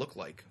does it look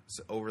like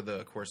over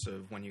the course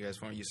of when you guys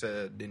formed? You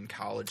said in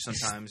college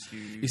sometimes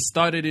you... It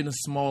started in a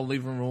small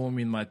living room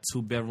in my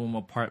 2-bedroom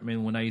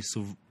apartment when I used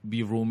to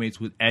be roommates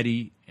with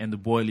Eddie and the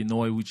boy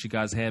Illinois, which you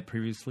guys had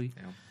previously.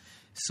 Yeah.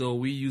 So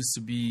we used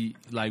to be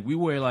like, we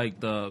were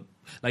like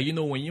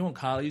when you're in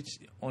college,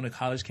 on a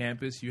college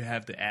campus, you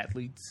have the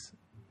athletes,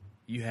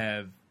 you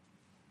have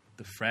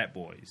the frat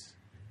boys,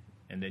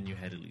 and then you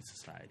had Elite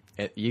Society.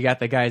 You got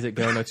the guys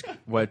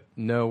that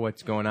know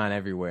what's going on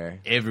everywhere.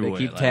 Everywhere, They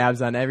keep like,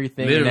 tabs on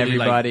everything and literally,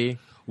 everybody. like,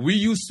 we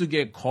used to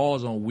get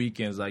calls on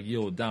weekends like,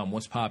 yo, Dom,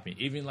 what's popping?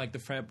 Even like the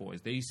frat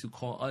boys, they used to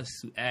call us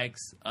to ask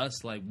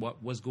us like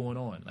what's going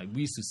on. Like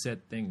we used to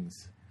set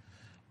things.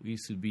 We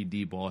used to be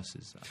the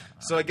bosses.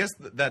 So I guess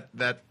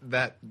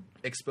that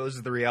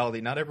exposes the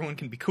reality. Not everyone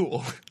can be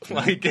cool.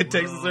 Like it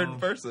takes a certain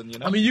person, you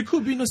know. I mean, you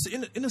could be in a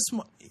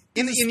small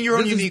in your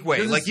own this is- unique way.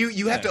 this is- Like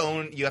you have yeah. to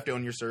own your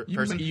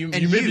person. You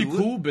and may be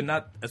cool, but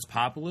not as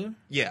popular.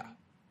 Yeah.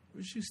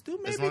 But you still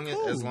may As be long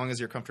cool. as long as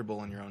you're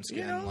comfortable in your own skin,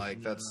 You know?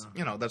 like that's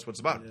that's what it's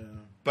about.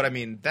 But I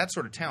mean, that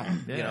sort of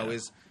talent, Yeah.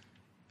 is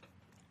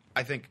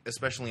I think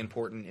especially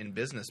important in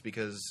business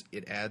because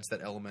it adds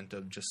that element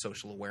of just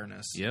social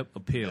awareness. Yep,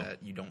 appeal.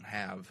 That you don't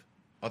have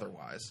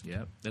otherwise.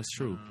 Yep, that's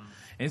true.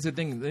 And it's the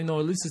thing,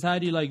 Elite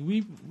Society, like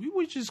we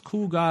were just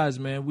cool guys,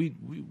 man. We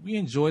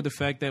enjoyed the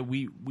fact that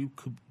we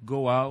could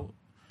go out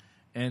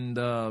and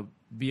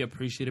be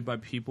appreciated by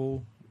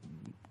people.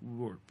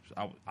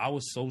 I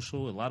was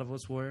social. A lot of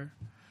us were.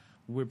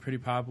 We were pretty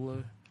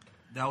popular.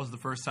 That was the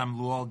first time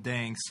Luol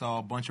Deng saw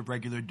a bunch of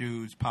regular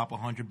dudes pop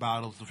 100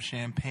 bottles of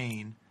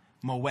champagne,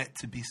 Moet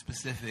to be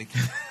specific,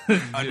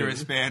 under a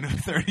span of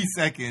 30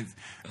 seconds.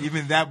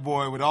 Even that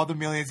boy, with all the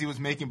millions he was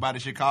making by the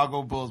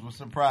Chicago Bulls, was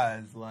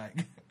surprised.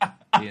 Like,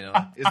 You know.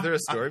 Is there a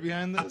story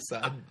behind this?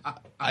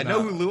 I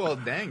know who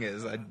Luol Deng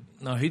is.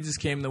 No, he just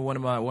came to one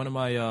of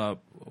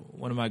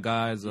my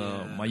guys,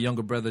 my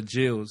younger brother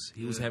Jills.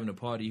 He was having a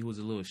party. He was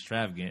a little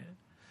extravagant.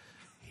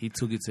 He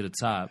took it to the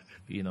top,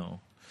 you know,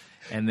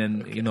 and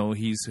then you know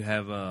he used to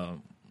have.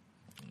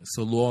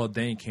 So Luol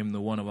Deng came to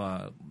one of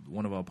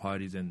our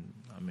parties, and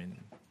I mean,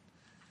 it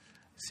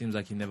seems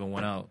like he never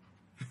went out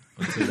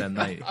until that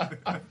night.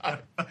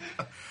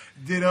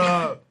 Did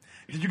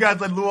you guys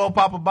let Luol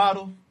pop a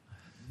bottle?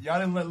 Y'all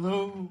didn't let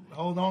Lou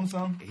hold on to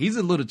something? He's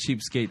a little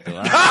cheapskate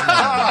though.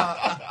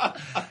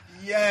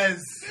 Yes.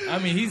 I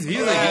mean, he's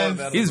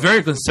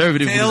very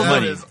conservative with his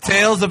money.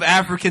 Tales of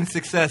African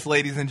success,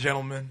 ladies and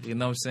gentlemen. You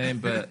know what I'm saying?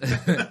 But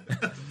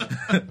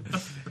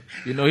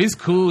you know, he's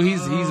cool.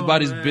 He's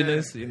about his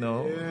business. You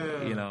know.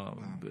 Yeah. You know.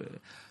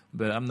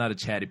 But I'm not a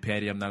chatty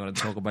patty. I'm not gonna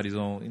talk about his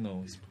own. You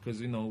know, because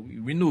you know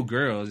we knew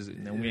girls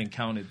and we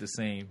encountered the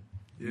same.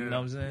 Yeah. You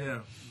know what I'm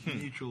saying? Yeah.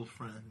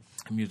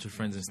 Mutual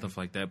friends and stuff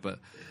like that. But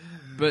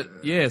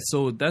yeah.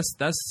 So that's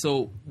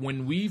so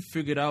when we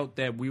figured out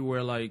that we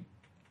were like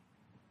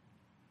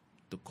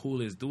the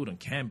coolest dude on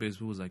campus,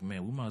 we was like,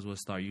 man, we might as well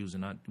start using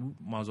that. We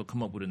might as well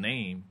come up with a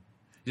name.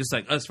 Just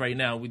like us right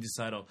now, we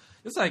decided,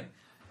 it's like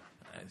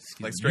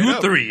straight you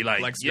up. three,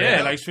 like straight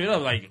up. like straight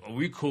up, like are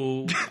we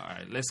cool? All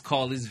right, let's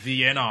call this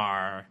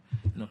VNR.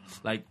 You know,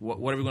 like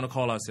what are we gonna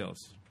call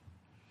ourselves?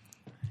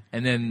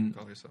 And then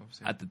Call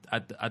yourselves, yeah.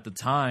 at the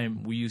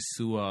time, we used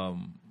to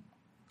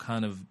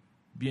kind of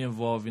be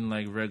involved in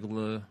like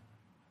regular.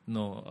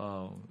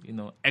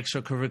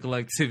 Extracurricular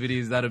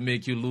activities that'll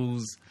make you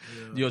lose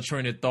your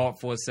train of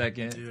thought for a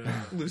second.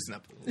 Yeah. Loosen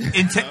up.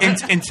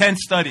 Intense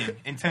studying.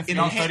 Don't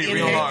study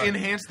real hard.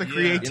 Enhance the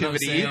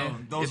creativity. You know what I'm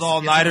saying? Those It's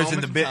all-nighters a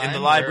in the moment in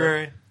time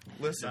library.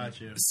 Listen.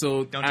 Gotcha.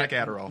 So Don't take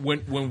Adderall.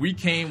 When we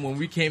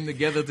came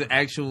together to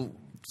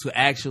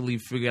actually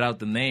figure out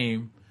the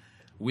name,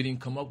 we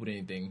didn't come up with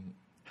anything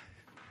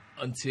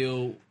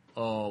until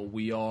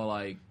we all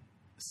like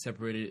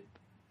separated.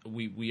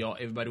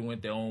 Everybody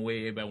went their own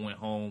way. Everybody went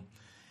home,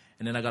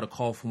 and then I got a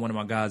call from one of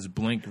my guys,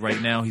 Blink.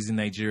 Right now, he's in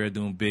Nigeria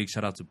doing big.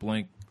 Shout out to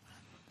Blink.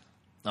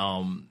 He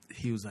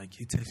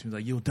texted me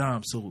like, "Yo,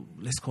 Dom, so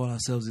let's call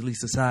ourselves Elite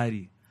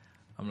Society."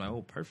 I'm like,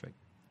 "Oh, perfect."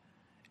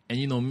 And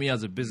you know me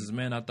as a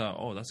businessman, I thought,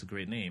 "Oh, that's a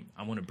great name.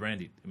 I want to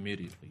brand it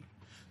immediately."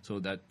 So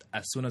that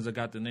as soon as I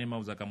got the name, I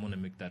was like, "I'm going to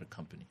make that a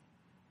company."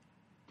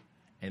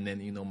 And then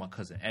you know my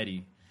cousin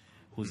Eddie,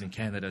 who's in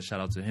Canada,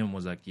 shout out to him,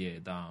 was like, "Yeah,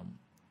 Dom,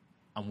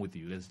 I'm with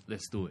you.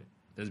 Let's do it.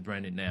 Let's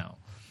brand it now."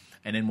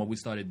 And then what we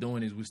started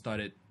doing is we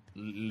started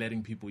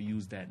letting people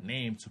use that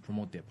name to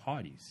promote their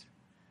parties,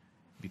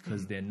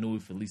 because they knew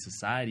if Elite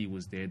Society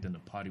was there, then the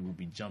party would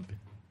be jumping.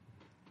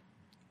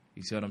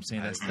 You see what I'm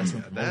saying? That's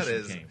when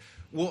promotion came.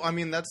 Well, I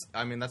mean that's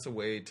a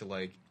way to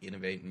like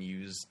innovate and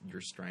use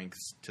your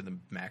strengths to the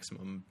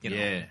maximum,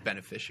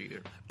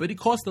 beneficiary. But it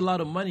cost a lot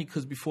of money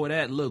because before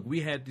that, look, we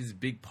had this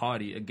big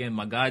party. Again,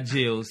 my guy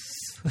Jills.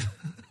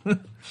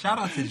 Shout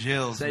out to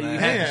Jills, That man. you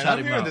had to shout I'm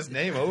him hearing out. this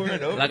name over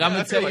and over. Like, I'm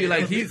gonna I feel tell you,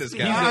 like, I he's- this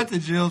he's guy. Shout out to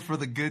Jills for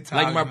the good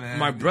times, Like man.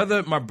 my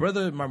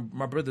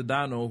brother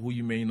Dano, who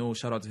you may know,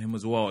 shout out to him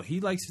as well. He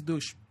likes to do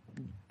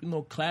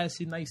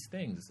classy, nice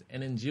things.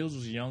 And then Jills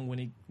was young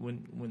when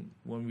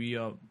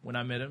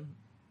I met him,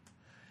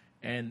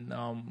 and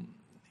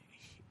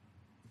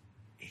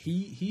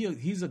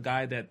he's a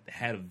guy that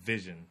had a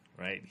vision,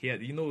 right? He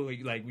had,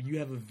 like when you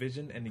have a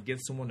vision and it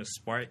gets someone to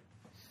spark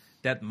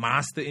that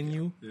monster in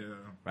you,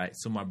 right?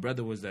 So my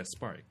brother was that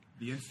spark.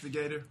 The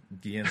instigator.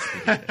 The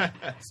instigator.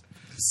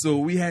 So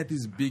we had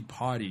this big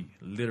party,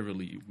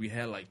 literally. We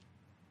had like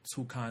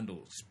 2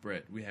 condos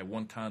spread. We had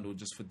one condo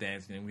just for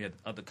dancing, and we had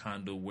the other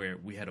condo where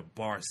we had a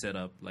bar set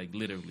up, like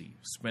literally.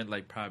 Spent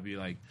like probably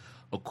like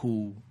a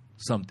cool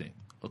something.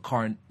 A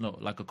car,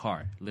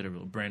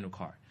 literally, a brand new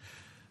car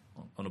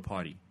on a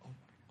party.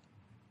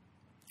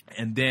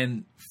 And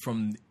then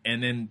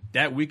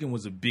that weekend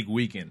was a big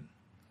weekend,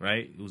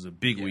 right? It was a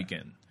big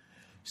weekend.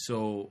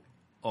 So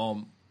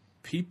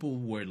people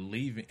were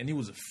leaving, and it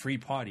was a free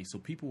party. So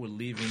people were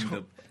leaving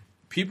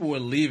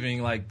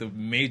like the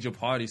major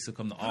parties to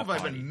come to our What have I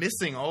party. been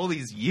missing all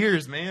these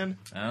years, man?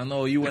 I don't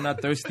know. You were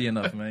not thirsty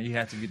enough, man. You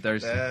had to be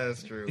thirsty.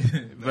 That's true.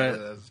 But-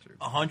 That's true.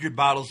 100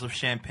 bottles of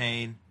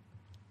champagne,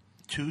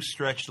 2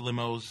 stretched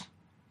limos,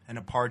 and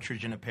a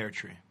partridge in a pear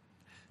tree.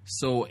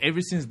 So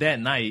ever since that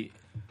night,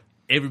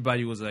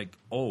 everybody was like,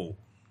 "Oh,"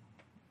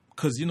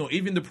 because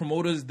even the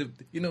promoters.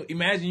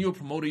 Imagine you're a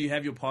promoter, you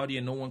have your party,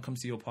 and no one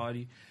comes to your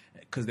party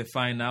because they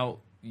find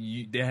out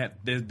they're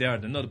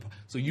at another.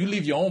 So you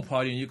leave your own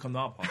party and you come to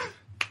our party.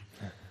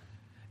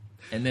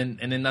 and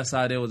then that's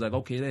how they was like,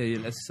 "Okay,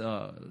 let's."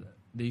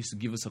 They used to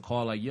give us a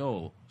call like,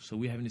 "Yo, so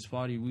we having this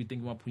party. We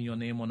think about putting your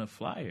name on a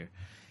flyer,"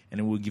 and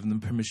then we'll give them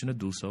permission to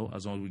do so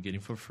as long as we're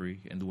getting for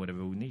free and do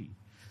whatever we need.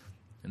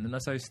 And then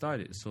that's how it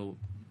started. So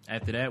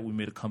after that, we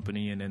made a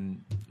company, and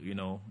then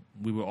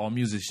we were all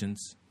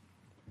musicians.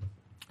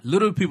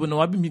 Little people know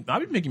I've been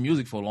making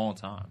music for a long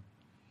time,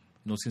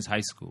 since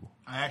high school.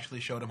 I actually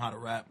showed him how to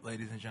rap,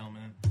 ladies and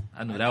gentlemen.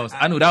 I knew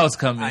that was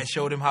coming. I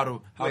showed him how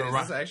to Wait, is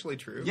rhyme. this actually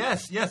true?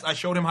 Yes. I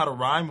showed him how to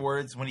rhyme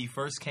words when he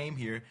first came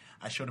here.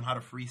 I showed him how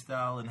to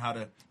freestyle and how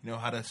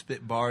to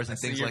spit bars and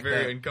things you're like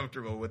very that.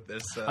 uncomfortable with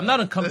this. I'm not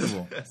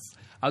uncomfortable.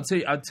 I'll tell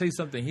you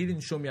something. He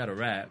didn't show me how to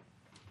rap,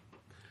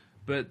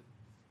 but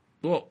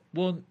well,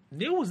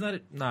 Neil was not.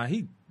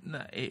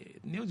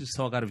 Neil just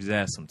talk out of his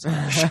ass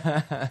sometimes.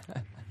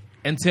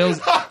 And tells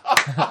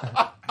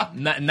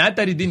not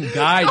that he didn't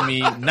guide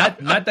me, not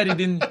that he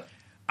didn't.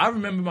 I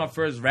remember my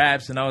first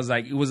raps, and I was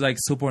like, it was like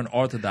super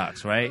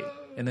unorthodox, right?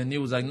 And then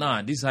Neil was like,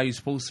 nah, this is how you're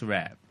supposed to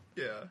rap.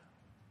 Yeah.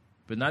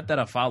 But not that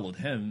I followed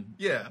him.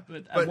 Yeah.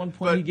 But at one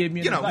point he gave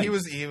me advice.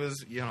 He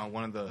was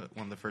one of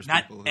the first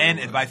Not people.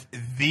 advice,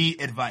 the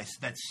advice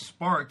that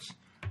sparked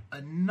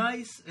a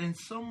nice and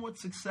somewhat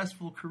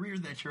successful career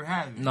that you're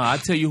having. No, I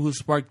tell you who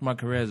sparked my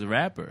career as a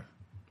rapper.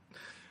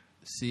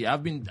 See,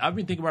 I've been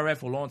thinking about rap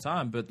for a long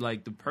time, but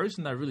like the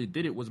person that really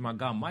did it was my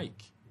guy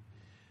Mike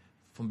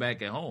from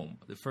back at home.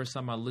 The first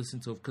time I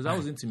listened to, because I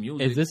was into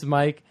music. Is this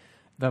Mike?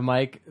 The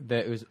Mike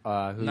that was who's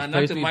not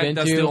place the we've Mike been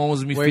that to, still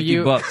owes me where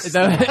you-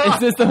 $50. Is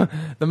this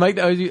the Mike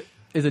that owes you?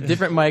 Is a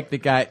different Mike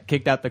that got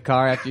kicked out the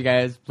car after you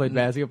guys played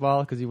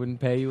basketball because he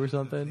wouldn't pay you or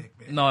something?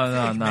 No,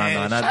 not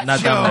Man, that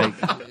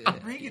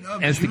Mike. Bring it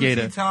up,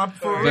 Instigator. juicy top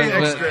for But-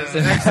 real. Extras.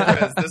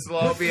 This will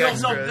all be No,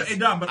 extras. hey,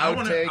 Dom, but I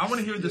want Outtakes,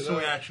 to hear the you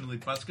story know. actually.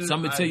 Pascal. So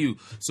I'm gonna tell you.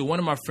 So one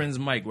of my friends,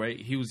 Mike, right?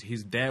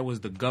 His dad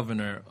was the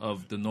governor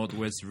of the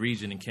Northwest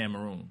region in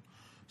Cameroon.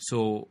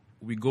 So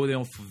we go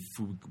there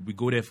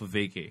for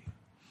vacay.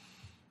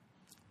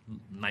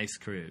 Nice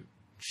crib,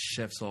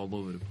 chefs all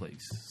over the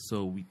place.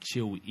 So we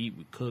chill, we eat,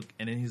 we cook,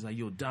 and then he's like,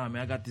 "Yo, Dom,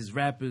 man, I got these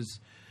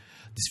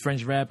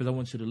French rappers I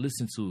want you to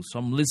listen to." So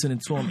I'm listening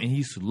to him, and he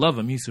used to love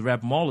him. He used to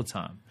rap them all the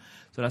time.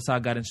 So that's how I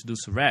got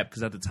introduced to rap,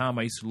 because at the time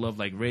I used to love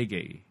like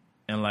reggae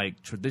and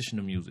like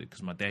traditional music,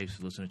 because my dad used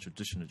to listen to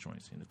traditional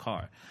joints in the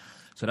car.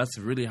 So that's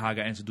really how I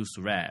got introduced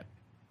to rap.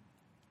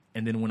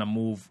 And then when I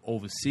moved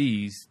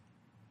overseas,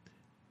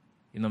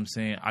 you know what I'm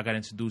saying, I got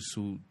introduced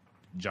to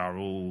Ja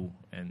Rule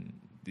and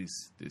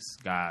this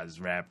guy's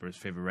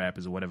favorite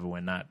rappers or whatever,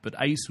 whatnot. But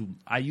I used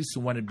to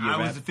want to be a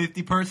rapper. I was a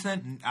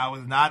 50%. I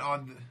was not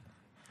on the.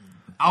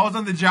 I was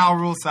on the Ja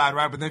Rule side,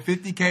 right? But then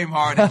 50 came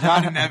hard, and Ja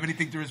didn't have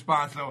anything to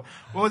respond. So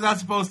what was I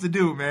supposed to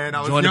do, man?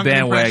 I was Join the young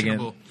and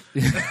bandwagon.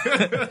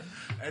 impressionable.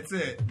 That's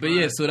it. But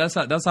yeah, so that's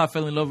how I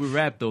fell in love with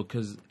rap, though.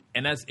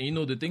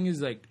 The thing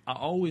is, like, I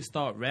always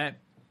thought rap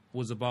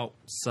was about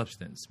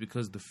substance,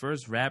 because the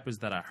first rappers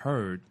that I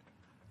heard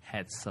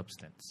had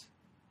substance.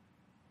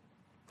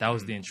 That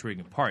was the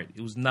intriguing part.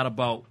 It was not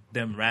about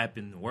them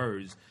rapping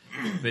words,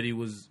 but it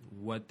was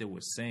what they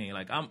were saying.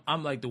 Like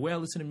I'm like, the way I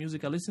listen to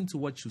music, I listen to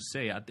what you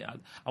say. I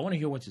want to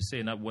hear what you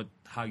say, not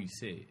how you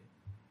say it.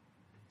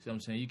 See what I'm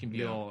saying? You can be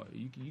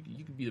you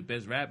can be the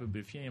best rapper, but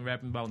if you ain't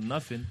rapping about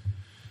nothing.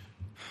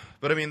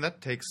 But I mean, that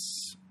takes.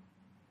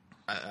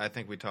 I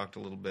think we talked a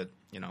little bit,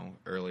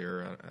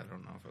 earlier. I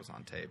don't know if it was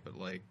on tape, but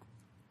like,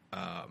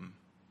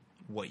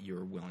 what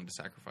you're willing to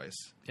sacrifice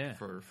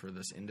for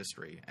this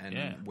industry,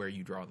 and where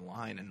you draw the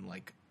line, and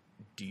like,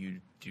 do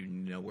you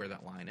know where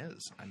that line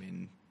is? I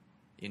mean,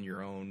 in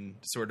your own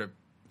sort of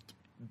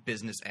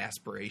business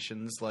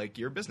aspirations, like,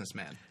 you're a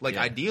businessman. Like,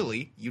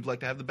 ideally, you'd like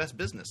to have the best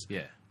business.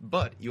 Yeah.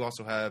 But you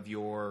also have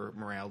your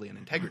morality and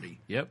integrity.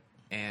 Yep.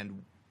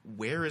 And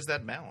where is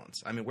that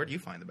balance? I mean, where do you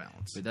find the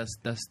balance? But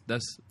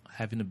that's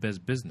having the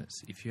best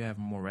business. If you have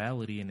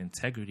morality and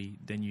integrity,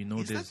 then you know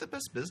Is there's that the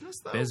best business,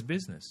 though? best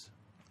business.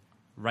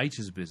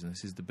 Righteous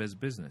business is the best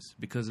business.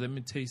 Because let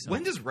me tell you something.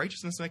 When does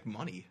righteousness make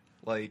money?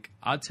 Like,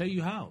 I'll tell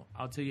you how.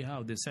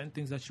 There's certain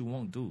things that you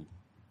won't do.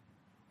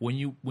 When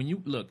you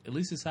look,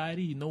 Elite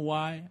Society, you know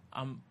why?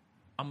 I'm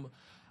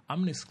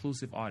an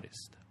exclusive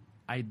artist.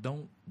 I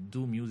don't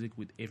do music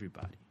with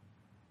everybody.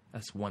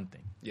 That's one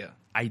thing. yeah,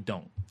 I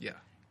don't. yeah.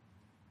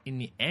 In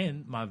the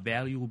end, my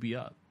value will be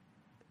up.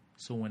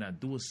 So when I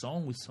do a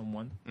song with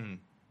someone,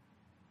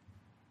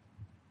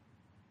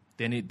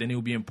 then it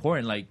will be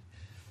important. Like,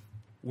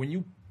 when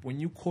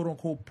you quote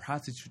unquote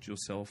prostitute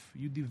yourself,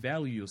 you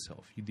devalue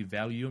yourself. You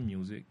devalue your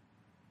music,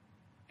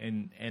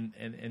 and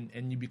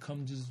you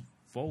become just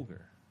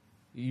vulgar.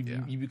 You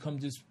become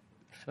just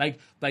like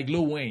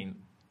Lil Wayne.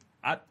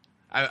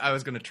 I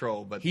was going to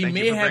troll, but He thank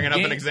may you for have bringing up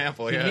an gained-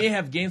 example. He Yeah. may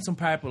have gained some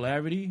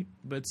popularity,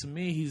 but to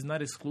me, he's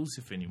not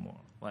exclusive anymore.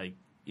 Like,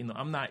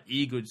 I'm not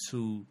eager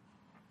to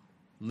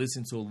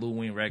listen to a Lil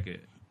Wayne record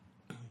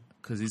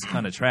because he's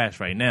kind of trash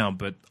right now,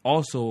 but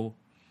also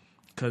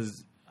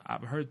because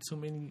I've heard too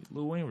many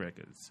Lil Wayne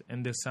records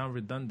and they sound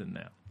redundant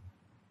now.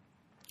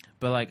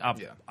 But like,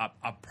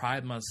 I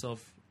pride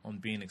myself on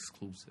being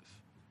exclusive,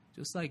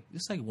 just like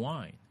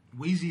wine.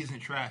 Weezy isn't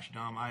trash,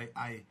 Dom. I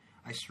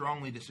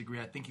strongly disagree.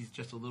 I think he's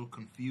just a little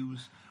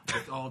confused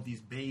with all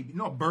these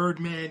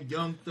Birdman,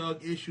 Young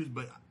Thug issues,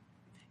 but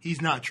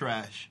he's not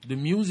trash. The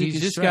music He's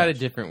is just trash. got a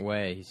different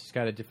way. He's just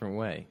got a different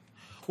way.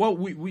 Well,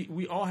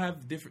 we all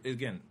have different.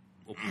 Again,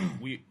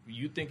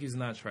 you think he's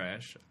not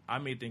trash. I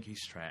may think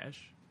he's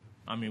trash,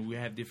 I mean, we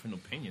have different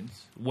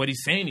opinions. What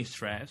he's saying is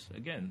trash.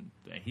 Again,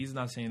 he's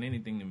not saying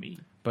anything to me.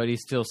 But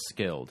he's still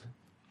skilled.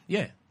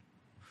 Yeah.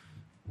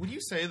 Would you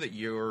say that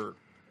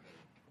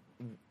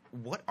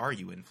what are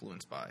you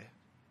influenced by?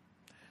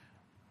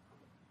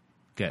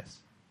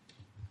 Guess.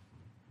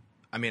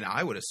 I mean,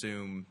 I would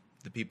assume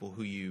the people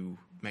who you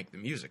make the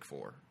music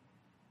for.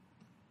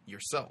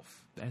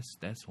 Yourself.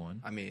 That's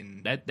one. I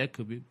mean, that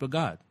could be, but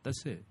God,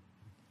 that's it.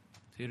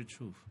 Tell you the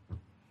truth.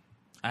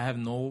 I have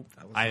no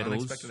that was an idols.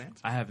 unexpected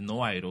answer. I have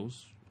no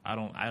idols. I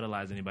don't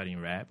idolize anybody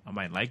in rap. I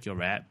might like your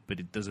rap, but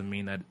it doesn't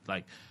mean that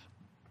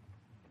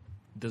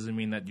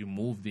you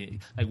move the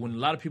like. When a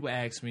lot of people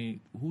ask me,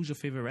 "Who's your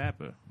favorite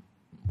rapper?"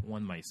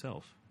 One,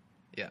 myself.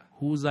 Yeah.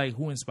 Who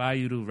inspired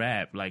you to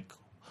rap? Like,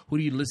 who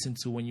do you listen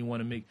to when you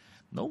want to make?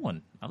 No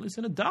one. I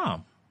listen to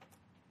Dom.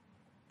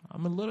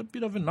 I'm a little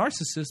bit of a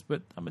narcissist,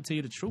 but I'm gonna tell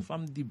you the truth.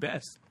 I'm the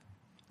best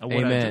at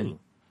what I do.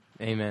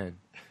 Amen.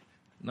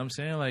 You know what I'm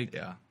saying? Like,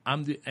 Yeah.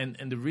 I'm and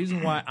the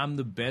reason why I'm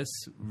the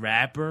best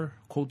rapper,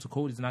 quote to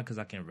quote, is not because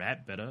I can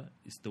rap better.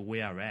 It's the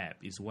way I rap.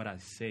 It's what I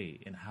say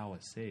and how I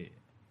say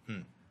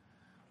it.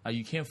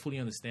 You can't fully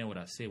understand what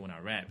I say when I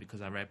rap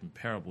because I rap in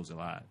parables a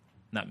lot,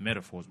 not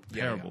metaphors, but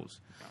parables.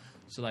 Yeah.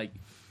 So, like,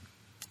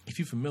 if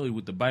you're familiar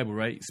with the Bible,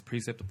 right, it's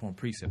precept upon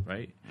precept,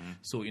 right? Mm-hmm.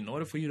 So, in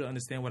order for you to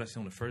understand what I say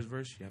on the first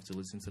verse, you have to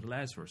listen to the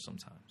last verse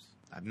sometimes.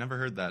 I've never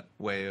heard that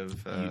way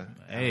of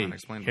Hey,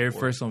 unexplained hear it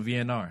before, first on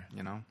VNR.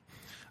 You know?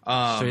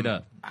 Straight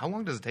up. How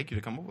long does it take you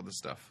to come up with this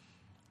stuff?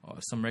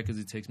 Some records,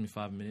 it takes me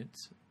 5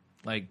 minutes.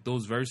 Like,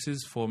 those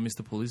verses for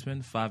Mr.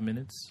 Policeman, 5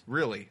 minutes.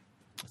 Really?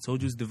 I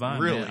told you it's divine.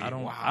 Really?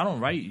 Man. Wow. I don't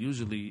write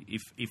usually.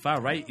 If I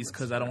write, it's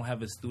because I don't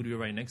have a studio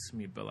right next to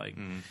me. But like,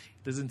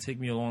 it doesn't take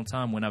me a long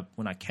time. When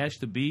I catch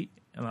the beat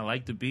and I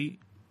like the beat,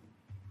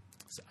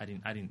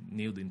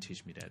 Neil didn't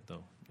teach me that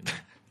though. You know?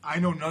 I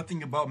know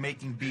nothing about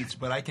making beats,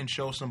 but I can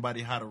show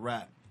somebody how to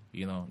rap.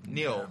 You know,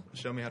 Neil,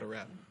 show me how to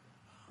rap.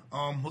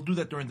 We'll do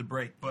that during the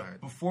break. But All right.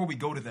 before we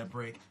go to that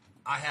break,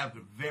 I have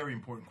a very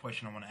important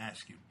question I want to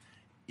ask you.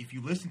 If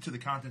you listen to the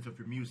content of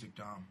your music,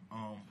 Dom,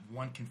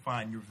 one can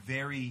find you're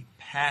very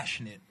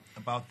passionate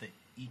about the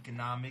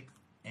economic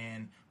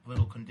and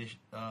political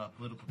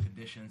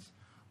conditions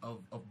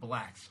of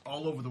blacks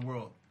all over the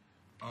world,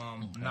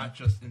 not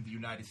just in the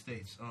United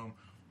States.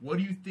 What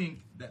do you think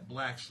that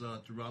blacks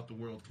throughout the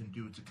world can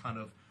do to kind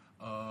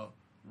of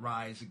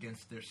rise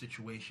against their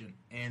situation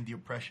and the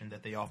oppression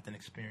that they often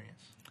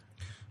experience?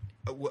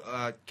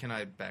 Can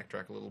I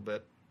backtrack a little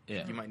bit?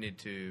 Yeah. You might need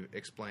to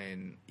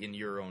explain, in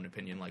your own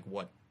opinion, like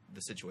what the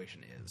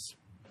situation is.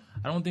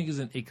 I don't think it's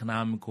an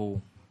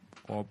economical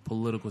or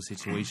political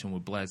situation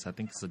with blacks. I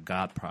think it's a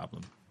God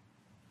problem.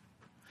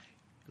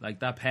 Like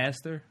that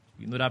pastor,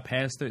 you know that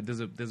pastor. There's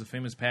a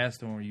famous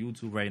pastor on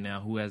YouTube right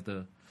now who has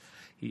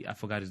I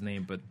forgot his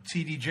name, but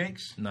T.D.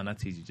 Jakes? No, not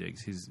T.D.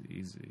 Jakes. He's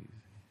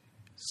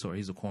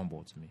a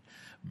cornball to me,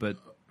 but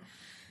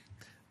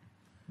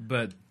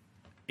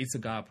it's a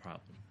God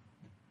problem.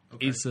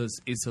 Okay.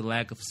 It's a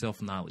lack of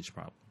self-knowledge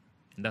problem,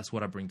 and that's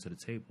what I bring to the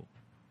table.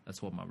 That's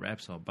what my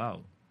raps are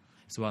about.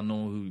 It's about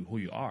knowing who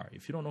you are.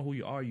 If you don't know who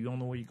you are, you don't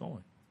know where you're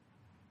going.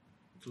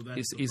 So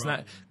that's It's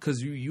not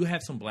because you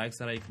have some blacks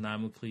that are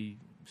economically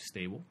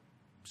stable,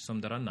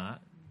 some that are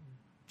not,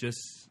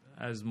 just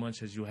as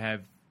much as you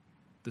have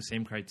the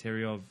same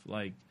criteria of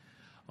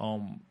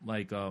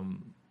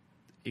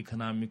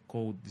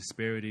economical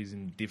disparities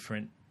in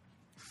different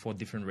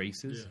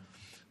races. Yeah.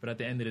 But at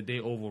the end of the day,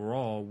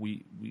 overall,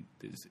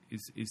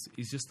 it's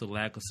just a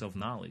lack of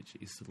self-knowledge.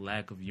 It's a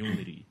lack of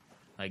unity.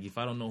 Like, if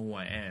I don't know who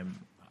I am,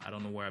 I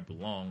don't know where I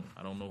belong.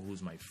 I don't know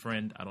who's my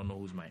friend. I don't know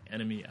who's my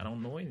enemy. I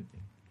don't know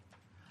anything.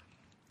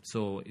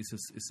 So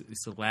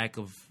it's a lack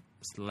of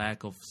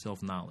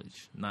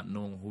self-knowledge, not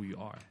knowing who you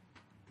are.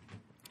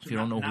 So if you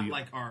don't know who you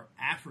like our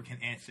African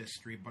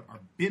ancestry, but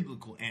our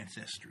biblical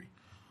ancestry.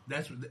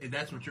 That's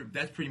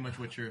pretty much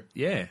what you're.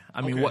 Yeah,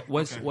 I mean, Okay,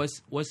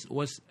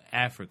 what's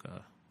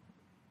Africa?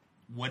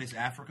 What is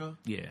Africa?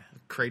 Yeah,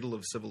 Cradle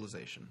of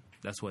civilization.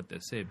 That's what they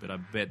say. But I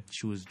bet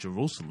she was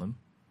Jerusalem.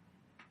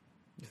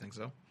 You think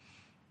so?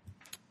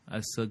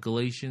 That's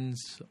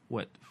Galatians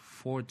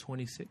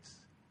 4:26.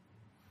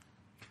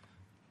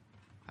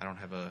 I don't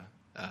have a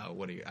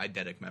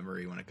eidetic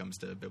memory when it comes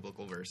to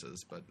biblical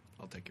verses, but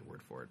I'll take your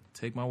word for it.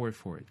 Take my word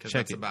for it. Because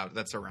Check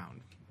that's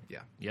around.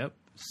 Yeah. Yep.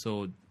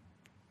 So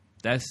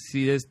there's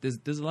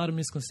a lot of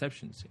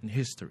misconceptions in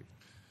history,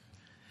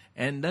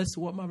 and that's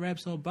what my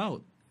rap's all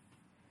about.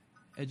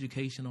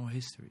 Educational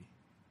history,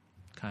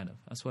 kind of.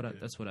 That's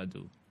what I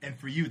do. And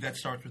for you, that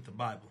starts with the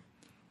Bible.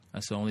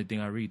 That's the only thing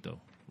I read, though.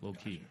 Low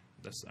key.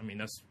 That's.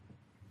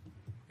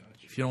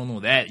 If you don't know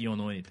that, you don't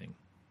know anything.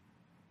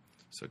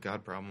 So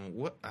God problem.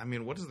 What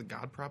does the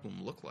God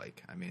problem look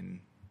like? I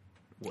mean,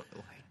 what?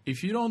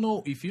 If you don't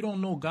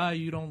know God,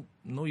 you don't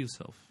know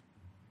yourself,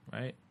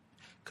 right?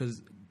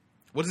 Because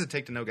what does it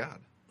take to know God?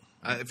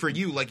 For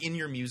you, like in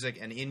your music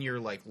and in your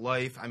like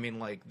life, I mean,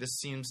 like this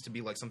seems to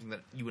be like something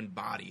that you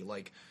embody.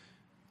 Like,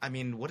 I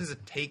mean, what does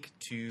it take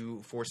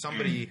for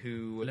somebody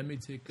who let me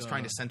take is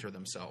trying to center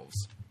themselves?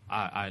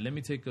 All right, let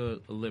me take a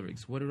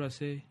lyrics. What did I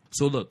say?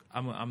 So look,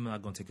 I'm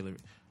not gonna take a lyric.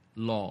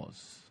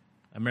 Laws.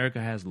 America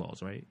has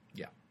laws, right?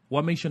 Yeah.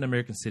 What makes you an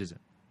American citizen?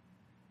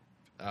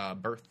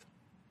 Birth.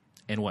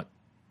 And what?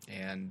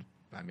 And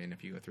I mean,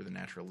 if you go through the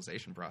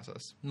naturalization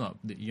process. No,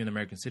 you're an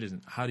American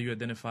citizen. How do you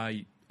identify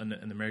an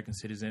American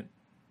citizen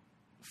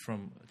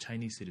from a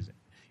Chinese citizen?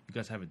 You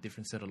guys have a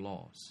different set of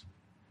laws.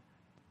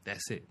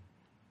 That's it.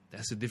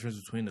 That's the difference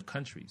between the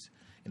countries.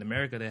 In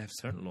America, they have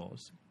certain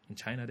laws. In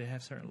China, they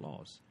have certain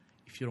laws.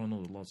 If you don't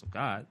know the laws of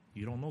God,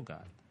 you don't know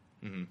God.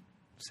 Mm-hmm.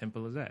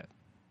 Simple as that.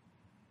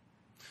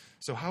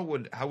 So how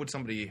would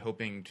somebody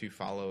hoping to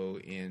follow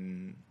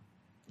in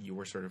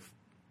your sort of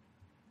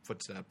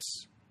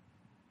footsteps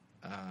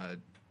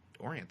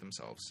orient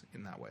themselves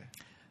in that way?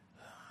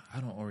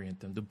 I don't orient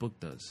them. The book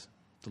does.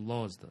 The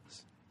laws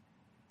does.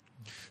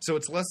 So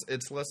it's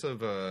less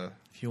of a.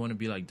 If you want to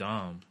be like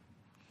Dom,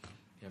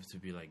 you have to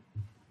be like.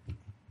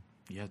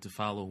 You have to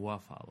follow who I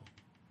follow.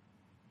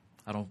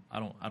 I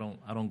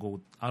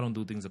don't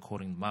do things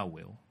according to my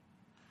will.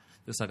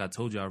 Just like I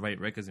told you, I write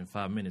records in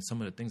 5 minutes.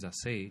 Some of the things I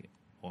say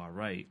or I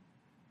write,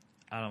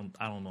 I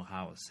don't know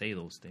how I say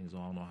those things, or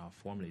I don't know how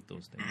I formulate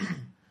those things.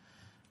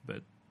 But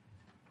it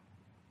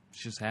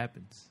just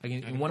happens. Like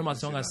in one of my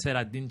songs, I said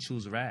I didn't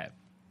choose rap.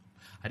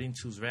 I didn't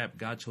choose rap.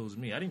 God chose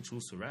me. I didn't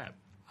choose to rap.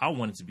 I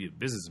wanted to be a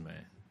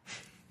businessman.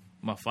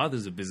 My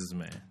father's a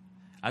businessman.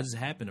 I just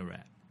happened to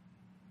rap.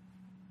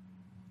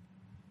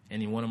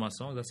 And in one of my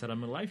songs, I said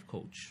I'm a life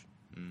coach.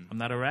 I'm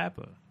not a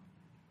rapper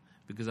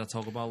because I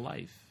talk about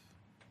life.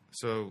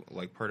 So,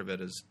 like, part of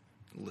it is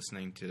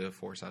listening to a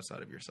force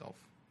outside of yourself,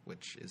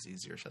 which is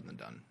easier said than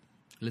done.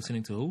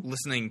 Listening to who?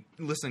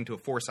 Listening to a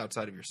force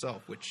outside of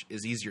yourself, which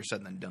is easier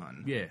said than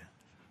done. Yeah.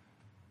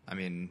 I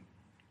mean,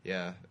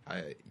 yeah.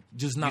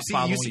 Just not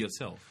following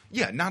yourself.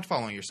 Yeah, not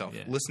following yourself.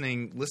 Yeah.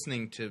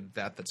 Listening to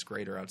that's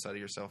greater outside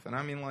of yourself. And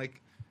I mean, like,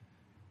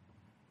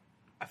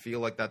 I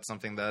feel like that's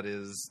something that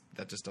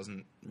just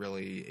doesn't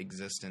really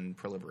exist in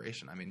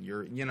proliferation. I mean,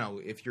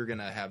 if you're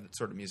gonna have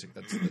sort of music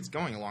that's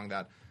going along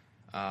that,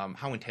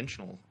 how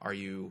intentional are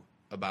you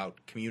about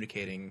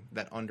communicating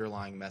that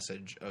underlying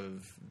message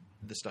of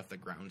the stuff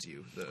that grounds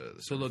you?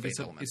 So look,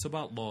 it's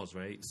about laws,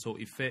 right? So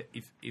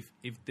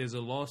if there's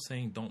a law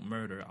saying don't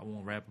murder, I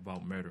won't rap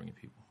about murdering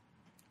people.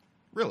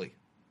 Really?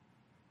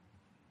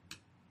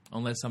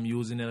 Unless I'm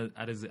using it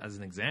as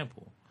an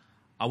example.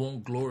 I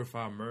won't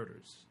glorify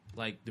murders.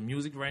 Like, the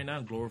music right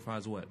now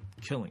glorifies what?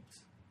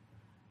 Killings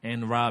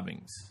and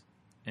robbings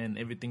and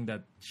everything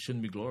that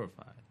shouldn't be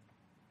glorified.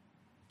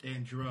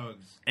 And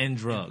drugs. And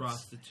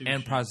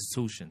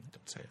prostitution.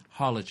 Don't say it.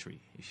 Harlotry,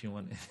 if you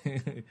want. You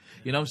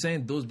know what I'm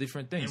saying? Those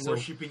different things. And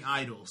worshiping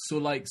idols. So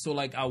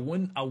like I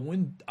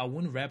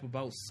wouldn't rap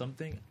about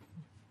something.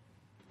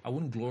 I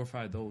wouldn't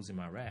glorify those in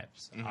my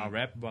raps. Mm-hmm. I'll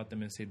rap about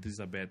them and say these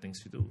are bad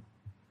things to do.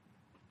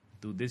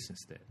 Do this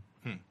instead.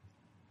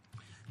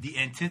 The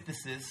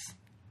antithesis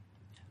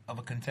of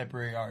a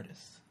contemporary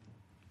artist.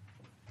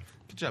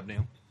 Good job,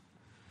 Neil.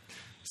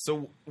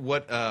 So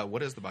what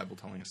is the Bible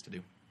telling us to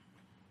do?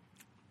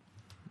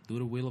 Do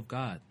the will of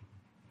God.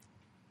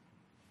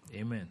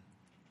 Amen.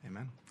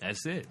 Amen.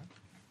 That's it.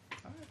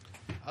 All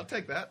right. I'll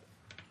take that.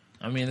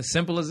 I mean, as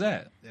simple as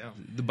that. Yeah.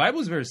 The Bible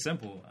is very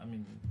simple. I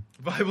mean,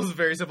 The Bible is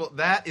very simple.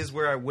 That is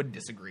where I would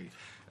disagree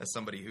as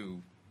somebody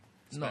who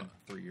spent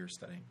 3 years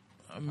studying.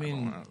 I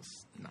mean,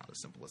 it's not as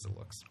simple as it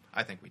looks.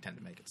 I think we tend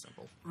to make it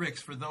simple.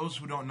 Rix, for those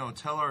who don't know,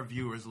 tell our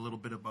viewers a little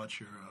bit about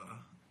your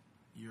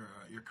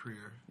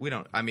career. We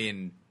don't. I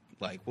mean,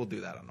 like, we'll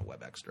do that on the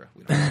web extra.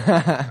 We don't have to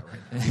do that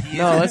right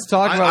now. No, let's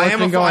talk about what's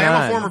been going on.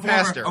 I am a former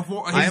pastor.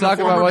 Let's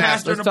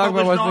talk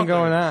about what's been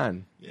going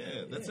on.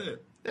 Yeah, that's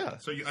it. Yeah.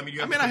 So you I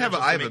have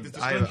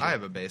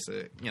a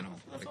basic,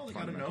 That's all they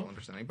gotta fundamental know.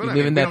 understanding. You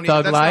live in that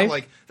thug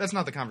life? That's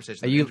not the conversation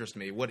that you- interests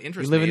me. What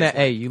interests You live me in that. is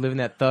Hey, you live in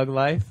that thug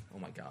life. oh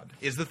my God,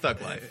 is the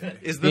thug life?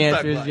 Is The the answer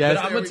thug is life? yes.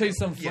 But I'm gonna tell you Yes.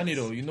 something funny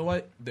though. You know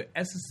what? The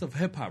essence of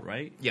hip hop,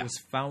 right? Yeah. Was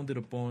founded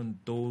upon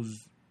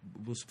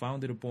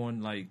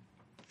like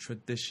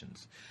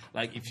traditions.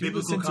 Like if you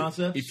Biblical listen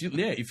concepts? if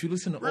you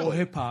listen to old Really?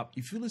 hip hop,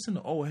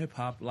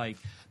 like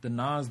the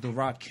Nas, the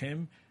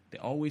Rakim, they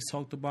always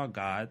talked about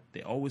God.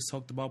 They always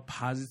talked about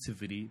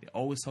positivity. They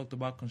always talked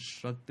about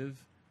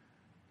constructive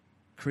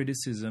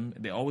criticism.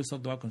 They always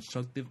talked about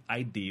constructive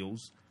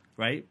ideals.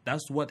 Right?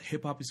 That's what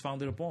hip hop is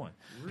founded upon.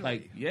 Really?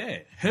 Like,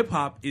 yeah, hip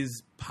hop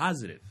is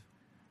positive.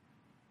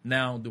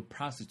 Now, the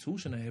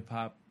prostitution of hip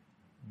hop,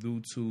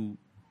 due to,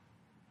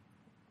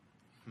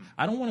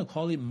 I don't want to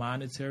call it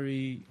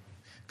monetary,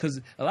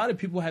 because a lot of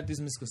people have this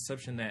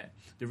misconception that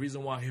the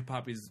reason why hip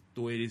hop is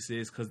the way this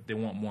is because they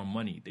want more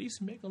money. They used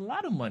to make a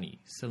lot of money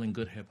selling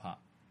good hip hop.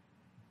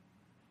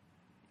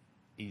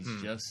 It's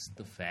just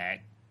the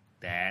fact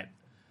that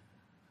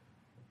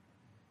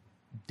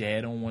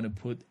they don't want to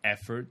put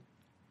effort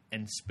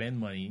and spend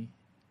money,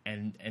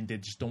 and they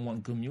just don't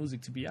want good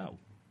music to be out.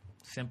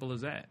 Simple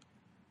as that.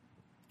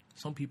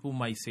 Some people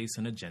might say it's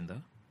an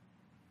agenda,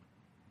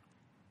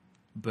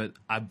 but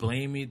I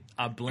blame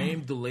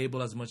the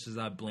label as much as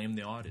I blame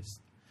the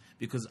artist,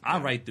 because I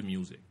write the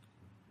music.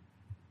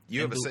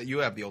 You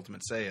have the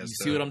ultimate say. As you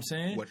see what I'm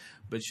saying? What,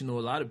 but a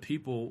lot of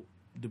people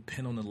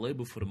depend on the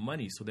label for the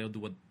money, so they'll do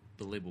what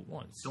the label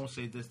wants. Don't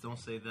say this, don't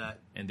say that.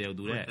 And they'll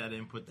do put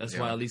that. Put That's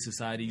why Elite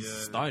Society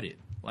started.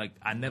 Like,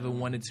 I never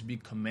wanted to be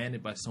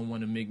commanded by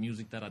someone to make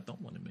music that I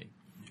don't want to make.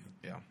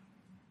 Yeah.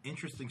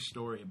 Interesting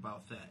story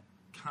about that.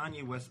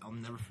 Kanye West, I'll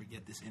never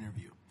forget this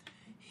interview.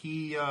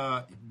 He,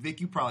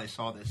 Vic, you probably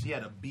saw this. He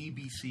had a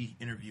BBC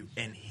interview,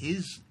 and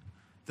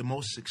the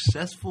most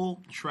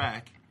successful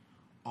track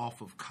off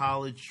of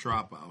College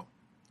Dropout,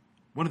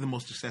 one of the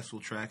most successful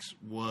tracks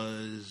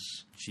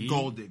was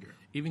Gold Digger.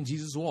 Even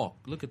Jesus Walk.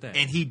 Look at that.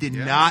 And he did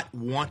not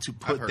want to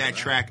put that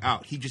track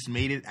out. He just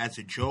made it as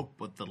a joke,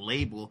 but the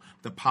label,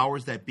 the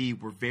powers that be,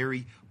 were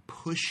very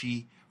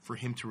pushy for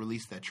him to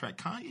release that track.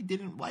 Kanye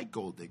didn't like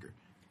Gold Digger.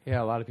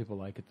 Yeah, a lot of people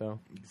like it, though.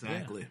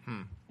 Exactly.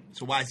 Yeah.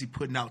 So why is he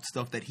putting out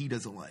stuff that he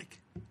doesn't like?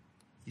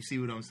 You see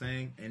what I'm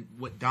saying? And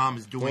what Dom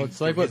is doing. Well,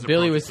 it's like what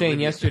Billy was saying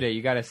yesterday.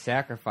 You got to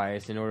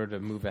sacrifice in order to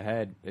move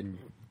ahead in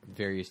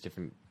various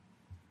different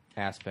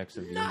aspects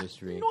of the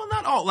industry. No,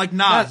 not all. Like Nas.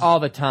 Not all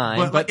the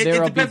time, but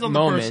there will be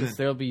moments.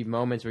 There will be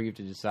moments where you have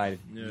to decide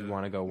if you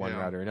want to go one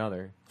route or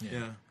another.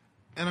 Yeah.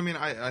 And I mean,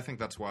 I think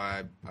that's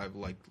why I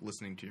like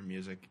listening to your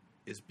music,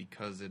 is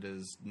because it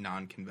is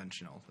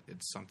non-conventional.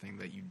 It's something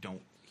that you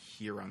don't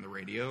hear on the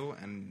radio,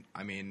 and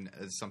I mean,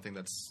 it's something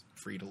that's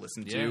free to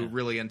listen to,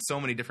 really, in so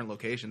many different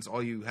locations.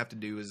 All you have to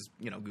do is,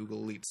 Google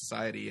Elite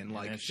Society, and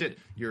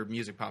your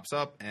music pops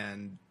up,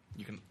 and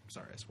you can.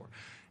 Sorry, I swore.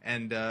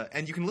 And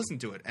you can listen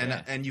to it,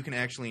 and you can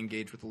actually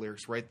engage with the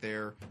lyrics right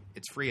there.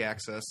 It's free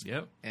access,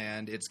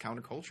 and it's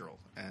countercultural,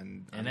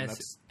 and that's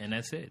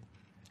it.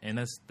 And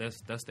that's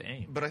the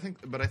aim. But I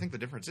think the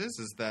difference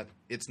is that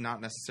it's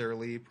not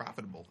necessarily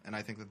profitable, and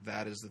I think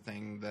that is the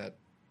thing that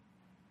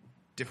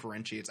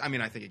differentiates. I mean,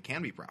 I think it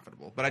can be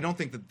profitable, but I don't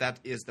think that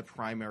is the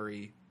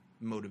primary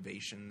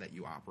motivation that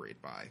you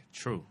operate by.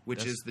 True,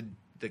 which is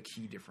the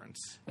key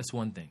difference. That's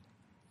one thing.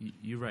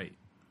 You're right.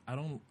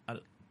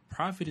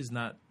 Profit is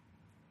not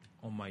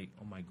on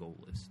my goal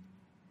list,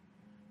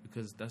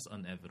 because that's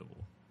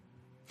inevitable.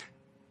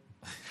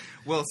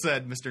 Well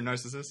said, Mr.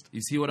 Narcissist.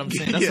 You see what I'm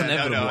saying? That's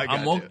inevitable. No, I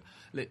got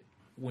you.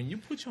 When you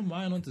put your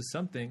mind onto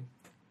something,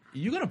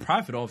 you're gonna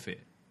profit off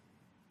it.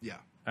 Yeah.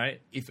 All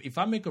right. If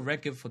I make a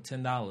record for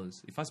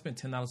 $10, if I spend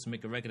 $10 to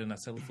make a record and I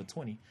sell it for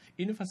 $20,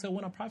 even if I sell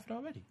one, I profit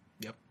already.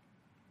 Yep.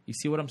 You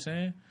see what I'm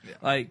saying?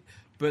 Yeah.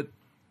 But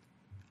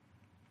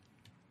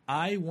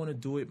I want to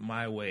do it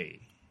my way.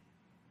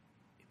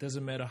 It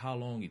doesn't matter how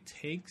long it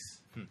takes.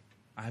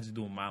 I have to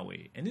do it my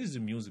way. And this is a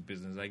music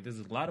business. Like, there's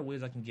a lot of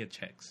ways I can get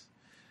checks.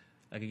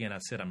 Like, again, I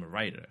said I'm a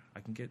writer.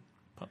 I can get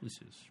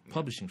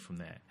publishing from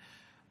that.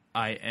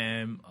 I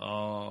am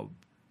a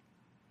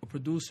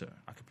producer.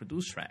 I can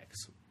produce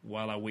tracks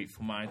while I wait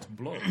for mine to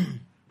blow,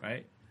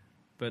 right?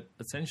 But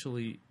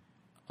essentially,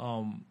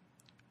 I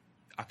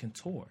can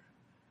tour.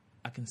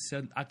 I can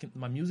sell.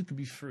 My music could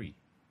be free.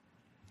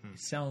 It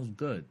sounds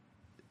good,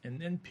 and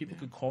then people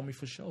could call me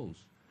for shows.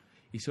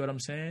 You see what I'm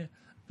saying?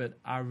 But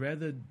I'd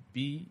rather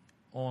be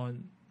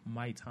on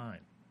my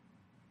time.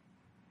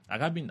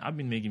 Like, I've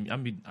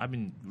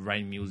been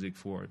writing music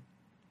for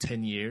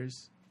 10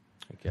 years.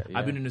 Okay, yeah.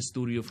 I've been in the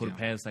studio for the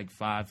past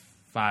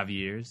five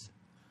years.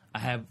 I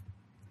have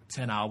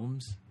 10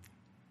 albums.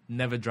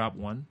 Never dropped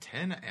one.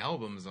 10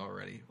 albums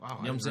already. Wow. You know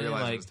what I'm saying?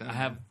 Like, I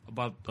have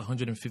about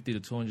 150 to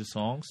 200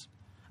 songs.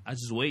 I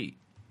just wait.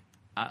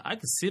 I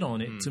can sit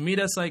on it. To me,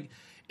 that's like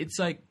it's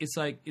like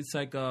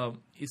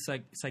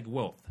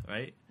wealth,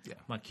 right? Yeah.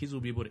 My kids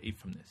will be able to eat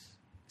from this.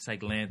 It's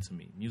like land to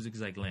me. Music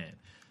is like land.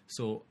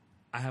 So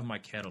I have my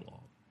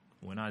catalog.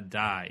 When I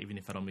die, even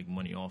if I don't make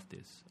money off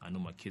this, I know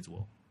my kids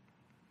will.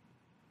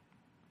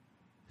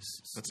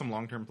 That's some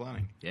long-term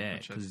planning. Yeah,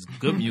 because it's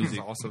good music.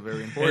 It's also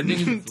very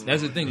important.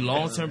 That's the thing.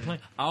 Long-term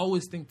planning. I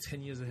always think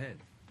 10 years ahead.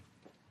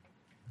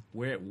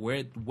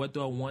 What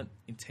do I want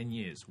in 10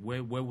 years?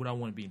 Where would I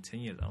want to be in 10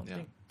 years? I don't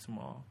think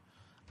tomorrow.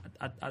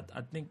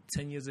 I think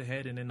 10 years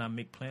ahead, and then I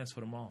make plans for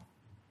tomorrow.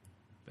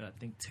 But I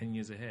think 10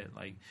 years ahead.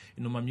 Like,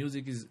 my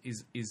music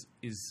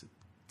is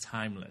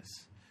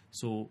timeless.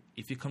 So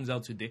if it comes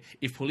out today,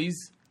 if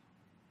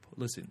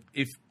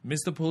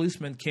Mr.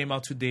 Policeman came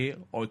out today,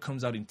 or it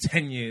comes out in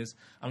 10 years,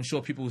 I'm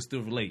sure people will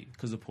still relate,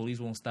 because the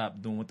police won't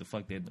stop doing what the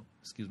fuck they're doing.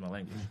 Excuse my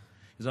language.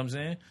 You know what I'm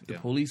saying? The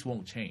police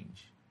won't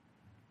change.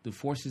 The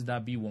forces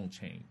that be won't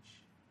change.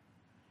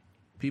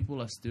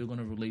 People are still going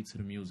to relate to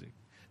the music.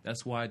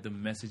 That's why the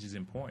message is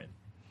important.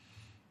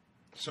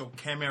 So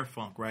Khmer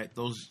Funk, right?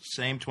 Those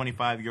same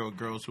 25-year-old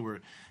girls who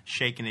were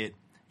shaking it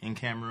in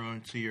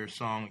Cameroon to your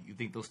song, you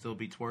think they'll still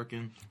be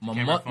twerking?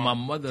 My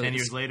mother 10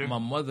 years later? My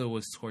mother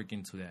was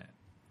twerking to that.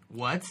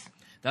 What?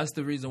 That's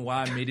the reason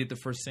why I made it the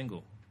first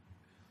single.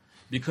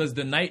 Because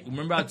the night,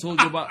 remember I told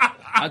you about,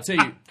 I'll tell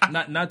you,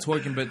 not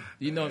twerking, but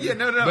No.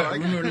 But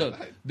remember,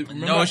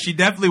 No, she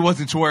definitely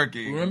wasn't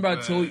twerking. Remember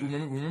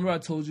I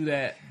told you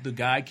that the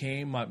guy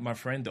came, my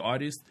friend, the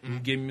artist, he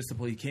gave me Mr.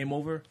 Police, he came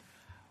over.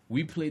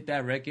 we played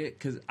that record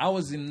because I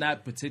was in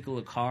that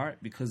particular car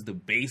because the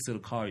bass of the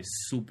car is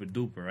super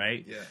duper,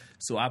 right? Yeah.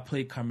 So I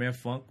played Khmer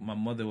Funk. My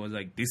mother was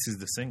like, "This is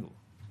the single."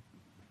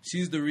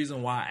 She's the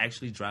reason why I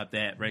actually dropped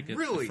that record.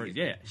 Really?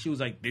 Yeah. She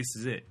was like, "This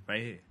is it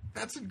right here."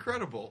 That's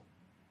incredible.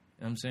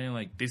 You know what I'm saying?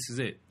 Like, this is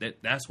it.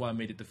 That's why I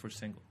made it the first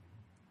single.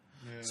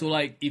 Yeah. So,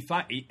 like,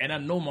 and I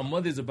know my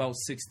mother's about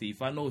 60.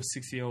 If I know a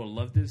 60-year-old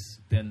love this,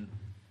 then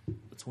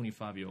a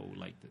 25-year-old would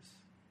like this.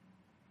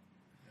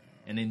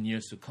 And in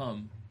years to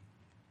come,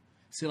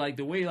 see, like,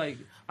 the way, like,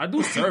 I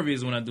do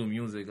surveys when I do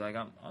music. Like,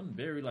 I'm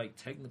very, like,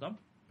 technical. I'm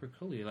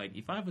peculiar. Like,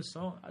 if I have a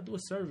song, I do a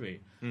survey.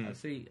 I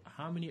say,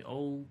 how many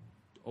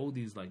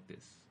oldies like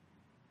this?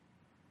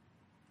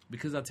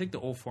 Because I take the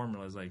old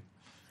formulas, like,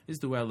 this is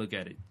the way I look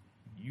at it.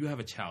 You have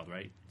a child,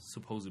 right?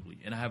 Supposedly.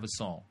 And I have a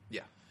song.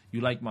 Yeah. You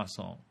like my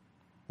song.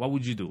 What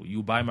would you do?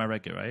 You buy my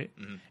record, right?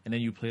 Mm-hmm. And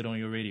then you play it on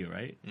your radio,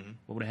 right? Mm-hmm.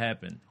 What would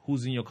happen?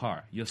 Who's in your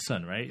car? Your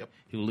son, right? Yep.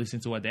 He'll listen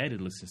to what daddy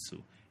listens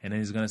to. And then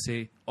he's going to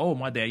say, oh,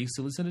 my dad used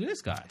to listen to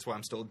this guy. That's why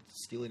I'm still a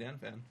Steely Dan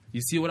fan.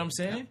 You see what I'm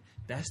saying? Yep.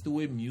 That's the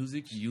way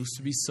music used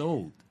to be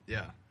sold.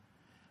 Yeah.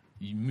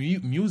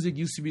 Music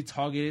used to be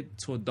targeted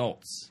to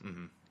adults.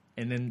 Mm-hmm.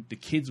 And then the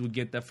kids would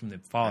get that from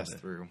their father.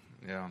 That's true.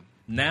 Yeah.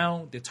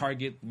 Now they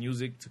target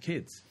music to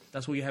kids.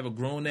 That's why you have a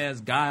grown ass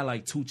guy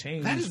like 2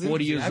 Chainz who's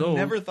 40 years old. I've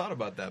never thought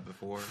about that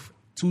before.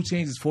 2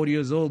 Chainz is 40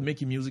 years old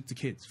making music to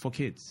kids for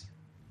kids,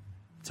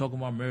 talking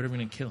about murdering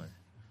and killing.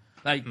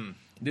 Like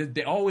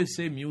they always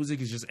say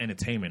music is just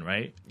entertainment,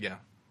 right? Yeah.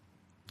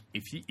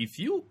 If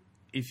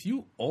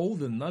you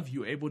old enough,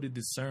 you're able to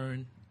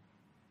discern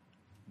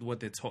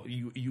what they're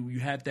talking. You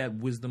have that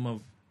wisdom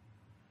of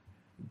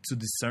to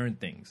discern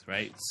things,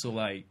 right? So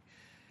like.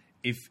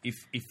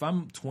 If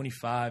I'm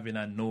 25 and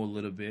I know a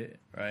little bit,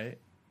 right,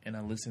 and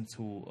I listen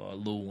to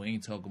Lil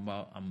Wayne talking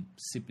about I'm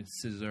sipping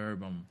scissor,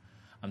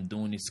 I'm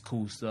doing this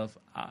cool stuff.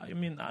 I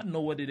mean, I know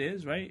what it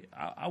is, right?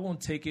 I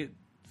won't take it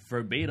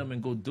verbatim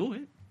and go do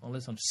it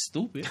unless I'm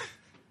stupid.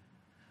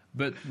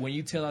 But when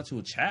you tell that to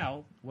a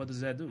child, what does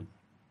that do?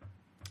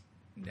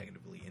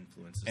 Negatively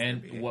influences their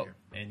behavior.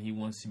 And he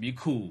wants to be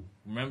cool.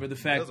 Remember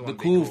the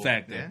cool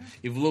factor. Yeah.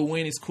 If Lil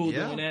Wayne is cool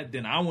doing that,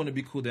 then I want to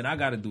be cool. Then I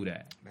got to do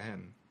that.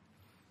 Man.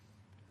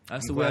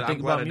 That's the way I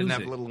think about music. I'm glad I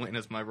didn't have Lil Wayne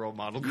as my role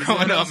model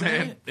growing up,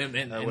 man.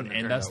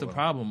 And that's the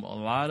problem. A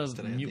lot of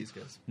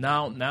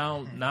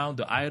now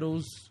the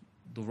idols,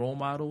 the role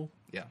model,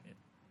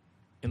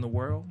 in the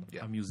world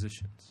are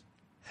musicians,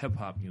 hip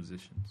hop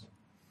musicians,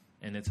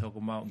 and they're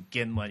talking about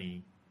getting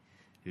money.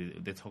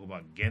 They talk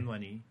about getting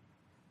money.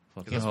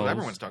 That's what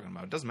everyone's talking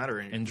about. It doesn't matter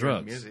in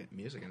drugs, the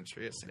music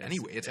industry. It's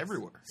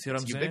everywhere. See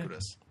what I'm saying?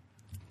 Ubiquitous.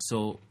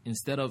 So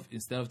instead of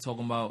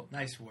talking about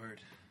nice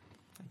word.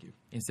 Thank you.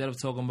 Instead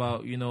of talking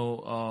about,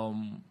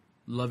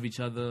 love each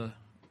other,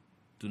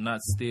 do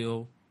not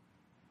steal,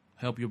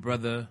 help your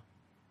brother.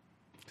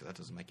 Because that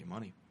doesn't make you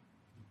money.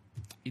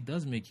 It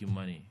does make you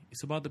money.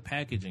 It's about the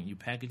packaging. You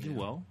package it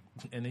well,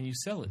 and then you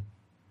sell it.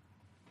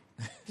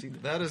 See,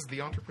 that is the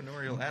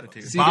entrepreneurial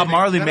attitude. See, Bob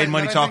Marley made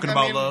money talking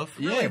about love.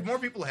 Really, if more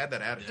people had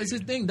that attitude.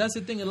 That's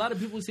the thing. A lot of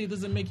people say it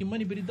doesn't make you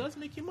money, but it does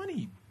make you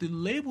money. The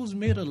labels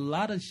made a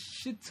lot of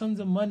shit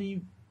tons of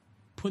money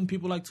putting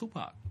people like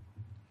Tupac.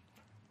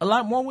 A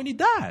lot more when he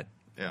died.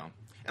 Yeah.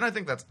 And I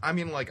think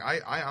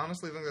I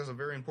honestly think that's a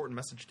very important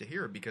message to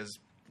hear because,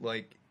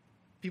 like,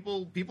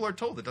 people are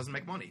told it doesn't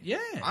make money. Yeah.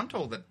 I'm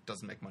told that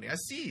doesn't make money. I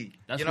see.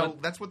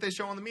 That's what they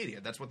show on the media.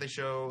 That's what they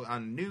show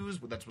on news.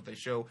 That's what they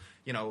show,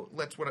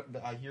 that's what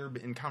I hear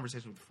in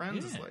conversations with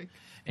friends. Yeah. It's like.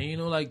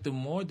 And, the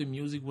more the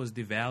music was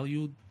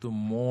devalued, the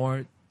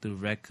more the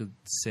record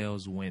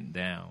sales went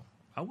down.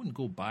 I wouldn't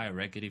go buy a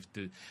record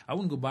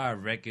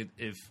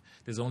if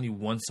there's only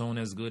one song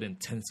that's good and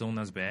 10 songs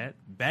that's bad.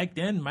 Back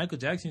then, Michael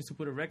Jackson used to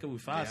put a record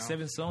with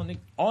 5-7 songs.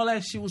 All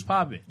that shit was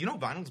popping.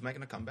 Vinyl's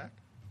making a comeback.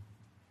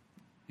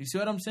 You see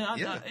what I'm saying?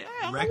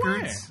 Records?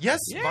 Aware. Yes,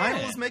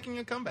 vinyl is making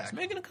a comeback. It's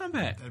making a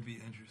comeback. That'd be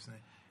interesting.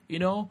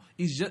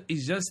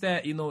 It's just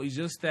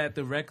that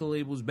the record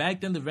labels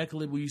back then the record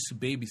label used to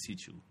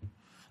babysit you.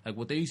 Like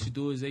what they used to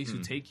do is they used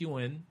to take you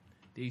in,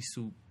 they used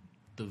to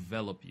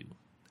develop you,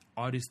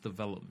 artist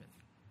development.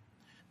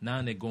 Now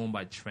they're going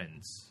by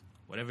trends.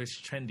 Whatever is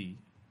trendy,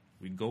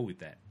 we go with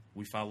that.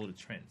 We follow the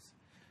trends.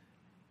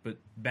 But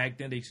back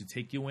then they used to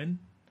take you in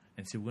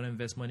and say, we're going to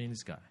invest money in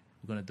this guy.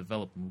 We're going to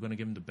develop him. We're going to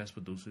give him the best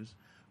producers.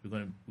 We're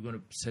going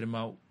to set him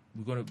out.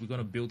 We're going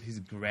to build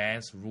his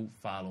grassroots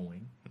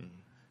following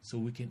so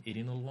we can eat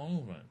in the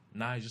long run.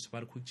 Now it's just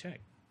about a quick check.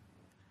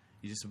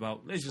 It's just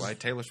about... That's why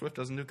Taylor Swift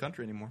doesn't do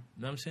country anymore.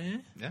 You know what I'm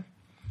saying? Yeah.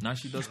 Now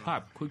she does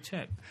pop. Quick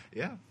check.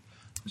 Yeah.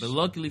 But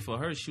luckily for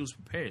her, she was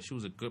prepared. She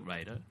was a good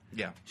writer.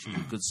 Yeah. She was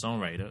a good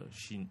songwriter.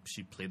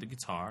 She played the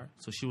guitar.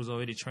 So she was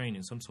already trained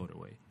in some sort of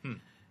way.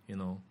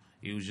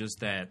 It was just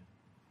that...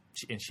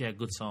 And she had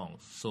good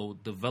songs. So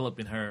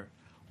developing her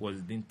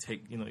didn't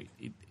take...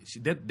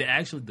 they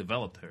actually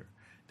developed her.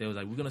 They was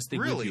like, we're going to stick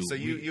with you. Really? So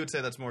you would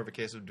say that's more of a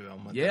case of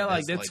development? Yeah,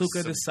 like they took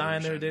her, they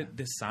signed her,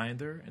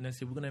 and they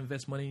said, we're going to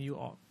invest money in you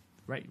all.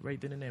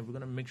 Right then and there. We're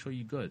going to make sure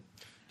you're good.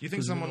 Do you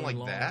think someone like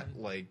that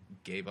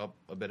gave up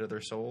a bit of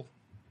their soul?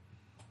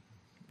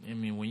 I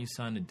mean, when you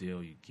sign a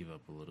deal, you give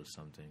up a little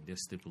something.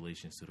 There's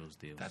stipulations to those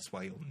deals. That's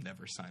why you'll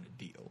never sign a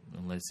deal.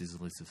 Unless it's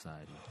Elite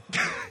Society.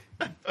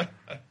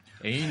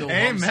 Ain't no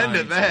Amen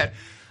to that.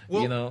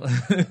 Well, you know?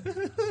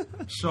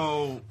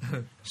 So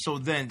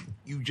then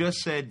you just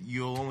said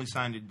you'll only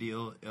sign a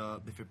deal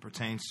if it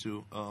pertains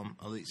to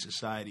Elite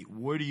Society.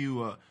 What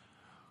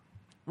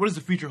does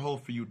the future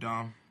hold for you,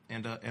 Dom,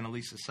 and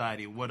Elite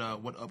Society? What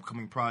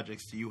upcoming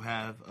projects do you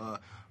have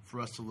for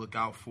us to look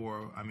out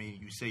for? I mean,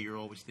 you say you're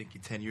always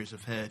thinking 10 years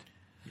ahead,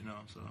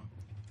 so.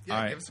 Yeah,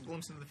 All right. give us a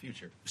glimpse into the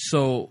future.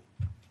 So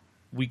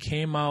we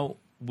came out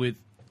with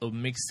a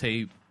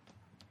mixtape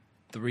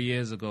 3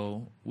 years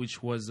ago,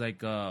 which was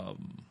like, what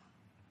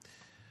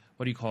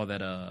do you call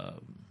that?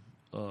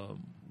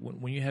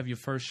 When you have your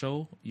first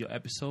show, your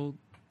episode,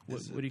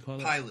 what do you call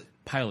it?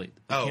 Pilot.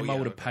 We came out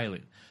with a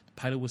pilot. The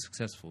pilot was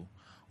successful.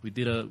 We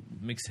did a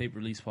mixtape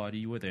release party.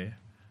 You were there.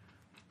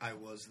 I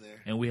was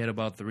there. And we had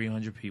about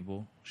 300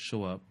 people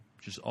show up,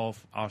 just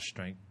off our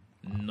strength.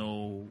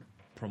 No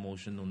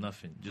promotion, no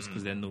nothing. Just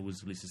because they knew it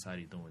was Elite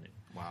Society doing it.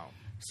 Wow.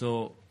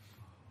 So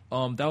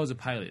that was a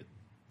pilot.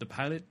 The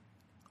pilot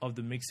of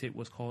the mixtape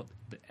was called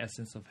The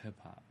Essence of Hip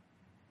Hop.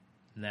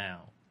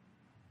 Now,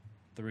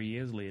 3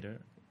 years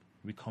later,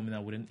 we're coming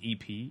out with an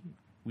EP,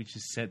 which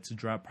is set to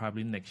drop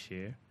probably next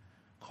year,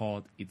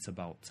 called It's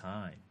About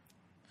Time.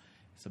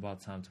 It's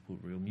about time to put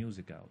real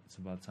music out. It's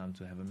about time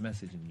to have a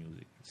message in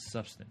music,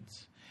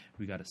 substance.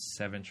 We got a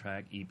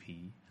 7-track EP.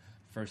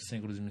 First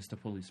single is Mr.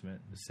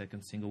 Policeman. The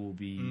second single will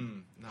be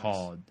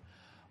called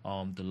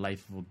The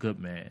Life of a Good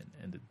Man.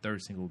 And the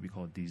third single will be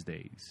called These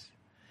Days.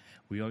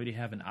 We already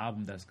have an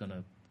album that's going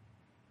to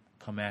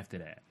come after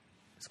that.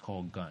 It's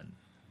called Gun,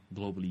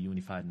 Globally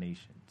Unified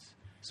Nations.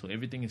 So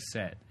everything is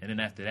set. And then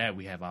after that,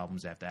 we have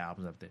albums after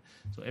albums after.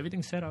 So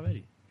everything's set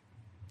already.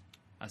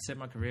 I set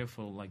my career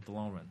for the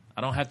long run.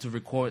 I don't have to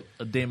record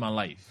a day in my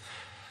life.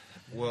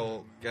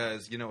 Well,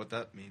 guys, you know what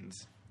that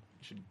means.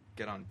 You should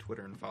get on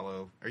Twitter and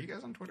follow. Are you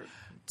guys on Twitter?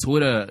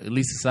 Twitter,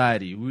 Elite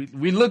Society.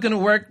 We looking to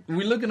work.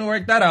 We looking to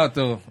work that out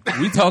though.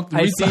 We talked.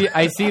 I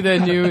see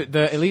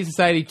the Elite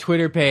Society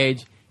Twitter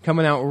page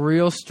coming out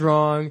real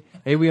strong.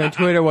 Hey, we on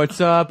Twitter.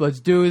 What's up? Let's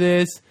do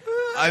this.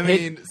 I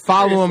mean,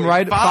 follow them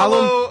right.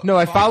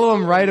 I follow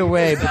them right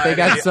away, but they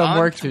got some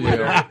work to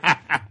do.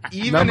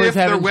 Even Numbers if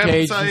their haven't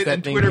changed since website that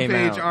and thing Twitter came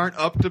page out. aren't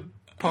up to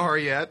par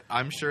yet,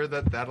 I'm sure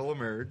that'll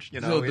emerge. So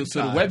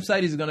the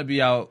website is gonna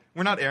be out.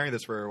 We're not airing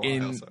this for a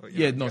while. So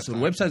the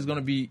website is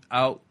gonna be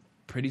out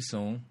pretty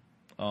soon.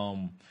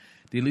 The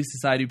Elite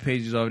Society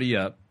page is already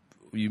up.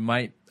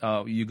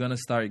 You're gonna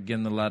start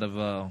getting a lot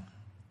of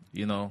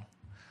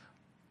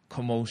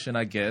commotion,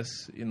 I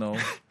guess.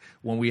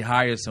 When we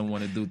hire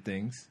someone to do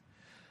things.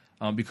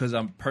 Because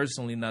I'm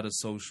personally not a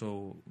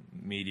social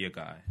media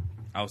guy.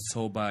 I was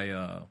told by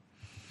a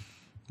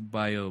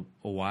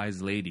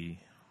wise lady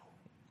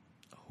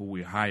who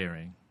we're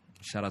hiring,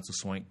 shout out to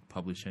Swank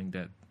Publishing,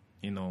 that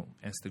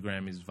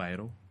Instagram is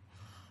vital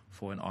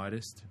for an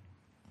artist,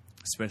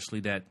 especially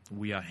that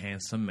we are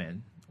handsome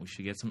men. We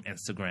should get some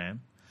Instagram.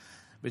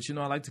 But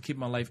I like to keep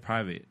my life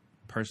private,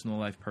 personal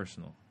life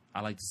personal.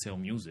 I like to sell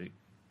music,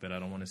 but I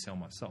don't want to sell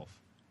myself.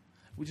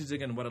 Which is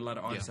again what a lot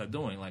of artists are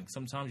doing. Like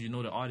sometimes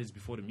the artist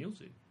before the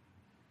music,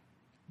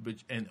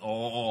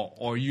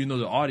 or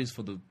the artist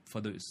for the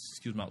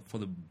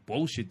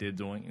bullshit they're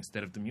doing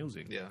instead of the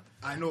music. Yeah,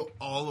 I know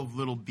all of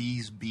Lil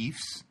B's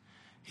beefs,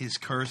 his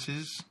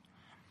curses,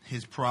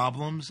 his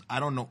problems. I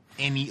don't know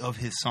any of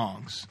his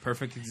songs.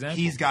 Perfect example.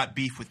 He's got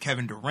beef with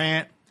Kevin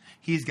Durant.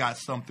 He's got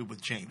something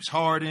with James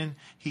Harden.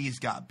 He's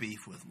got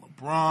beef with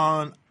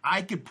LeBron.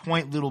 I could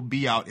point Lil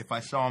B out if I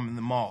saw him in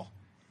the mall.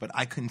 But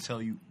I couldn't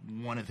tell you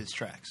one of his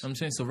tracks. I'm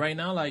saying, so right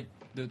now,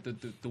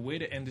 the way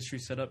the industry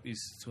set up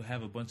is to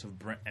have a bunch of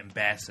brand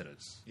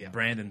ambassadors,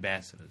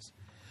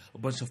 a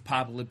bunch of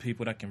popular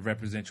people that can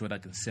represent you and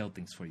that can sell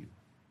things for you.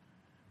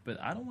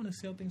 But I don't want to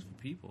sell things for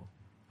people.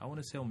 I want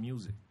to sell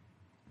music.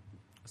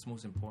 That's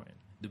most important.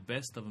 The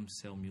best of them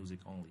sell music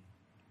only.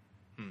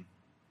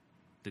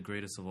 The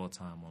greatest of all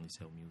time only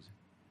sell music.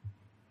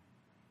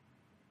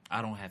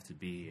 I don't have to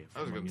be here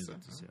for my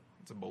music to sell.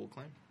 It's a bold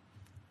claim.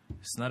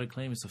 It's not a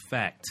claim, it's a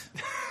fact.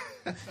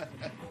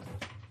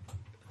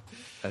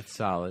 That's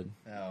solid.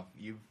 Oh,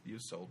 you've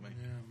sold me.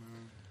 Yeah,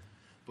 man.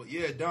 But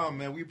yeah, Dom,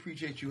 man, we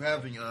appreciate you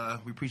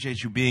we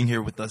appreciate you being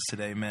here with us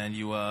today, man.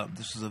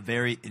 This was a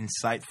very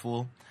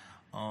insightful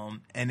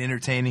and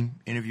entertaining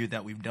interview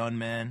that we've done,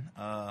 man.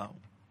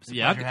 It's a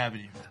pleasure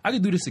having you. I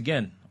could do this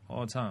again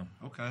all the time.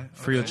 Okay.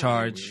 Free of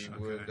charge.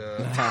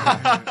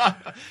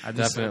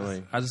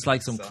 Definitely. I just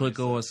like some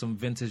Clico or some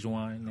vintage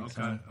wine next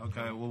time.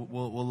 Okay.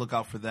 We'll look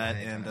out for that.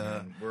 And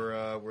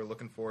we're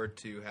looking forward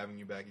to having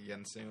you back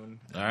again soon.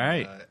 All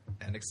right.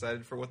 And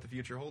excited for what the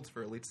future holds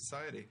for Elite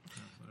Society.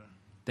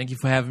 Thank you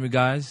for having me,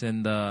 guys.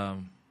 And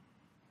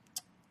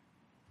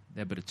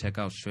they better check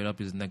out Straight Up,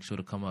 his next show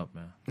to come up,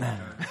 man.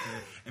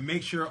 And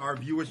make sure our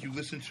viewers, you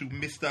listen to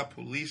Mr.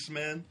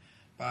 Policeman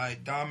by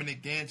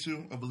Dominic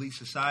Gantu of Elite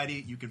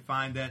Society. You can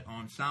find that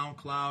on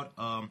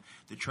SoundCloud.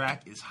 The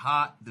track is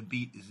hot. The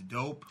beat is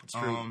dope. It's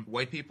true.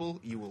 White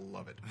people, you will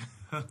love it.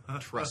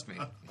 Trust me.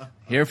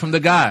 Hear from the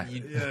guy.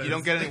 You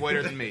don't get any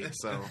whiter than me,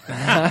 so.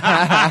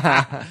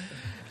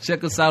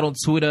 Check us out on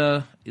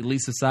Twitter, Elite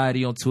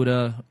Society on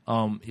Twitter,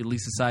 Elite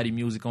Society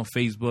Music on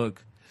Facebook.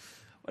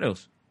 What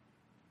else?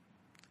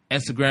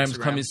 Instagram is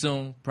coming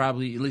soon,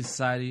 probably Elite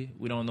Society.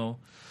 We don't know.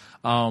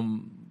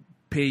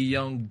 Pay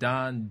Young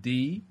Don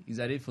D. Is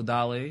that it for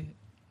Dale?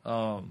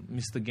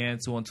 Mr.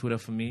 Gantu on Twitter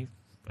for me.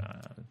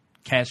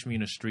 Catch me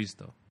in the streets,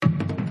 though.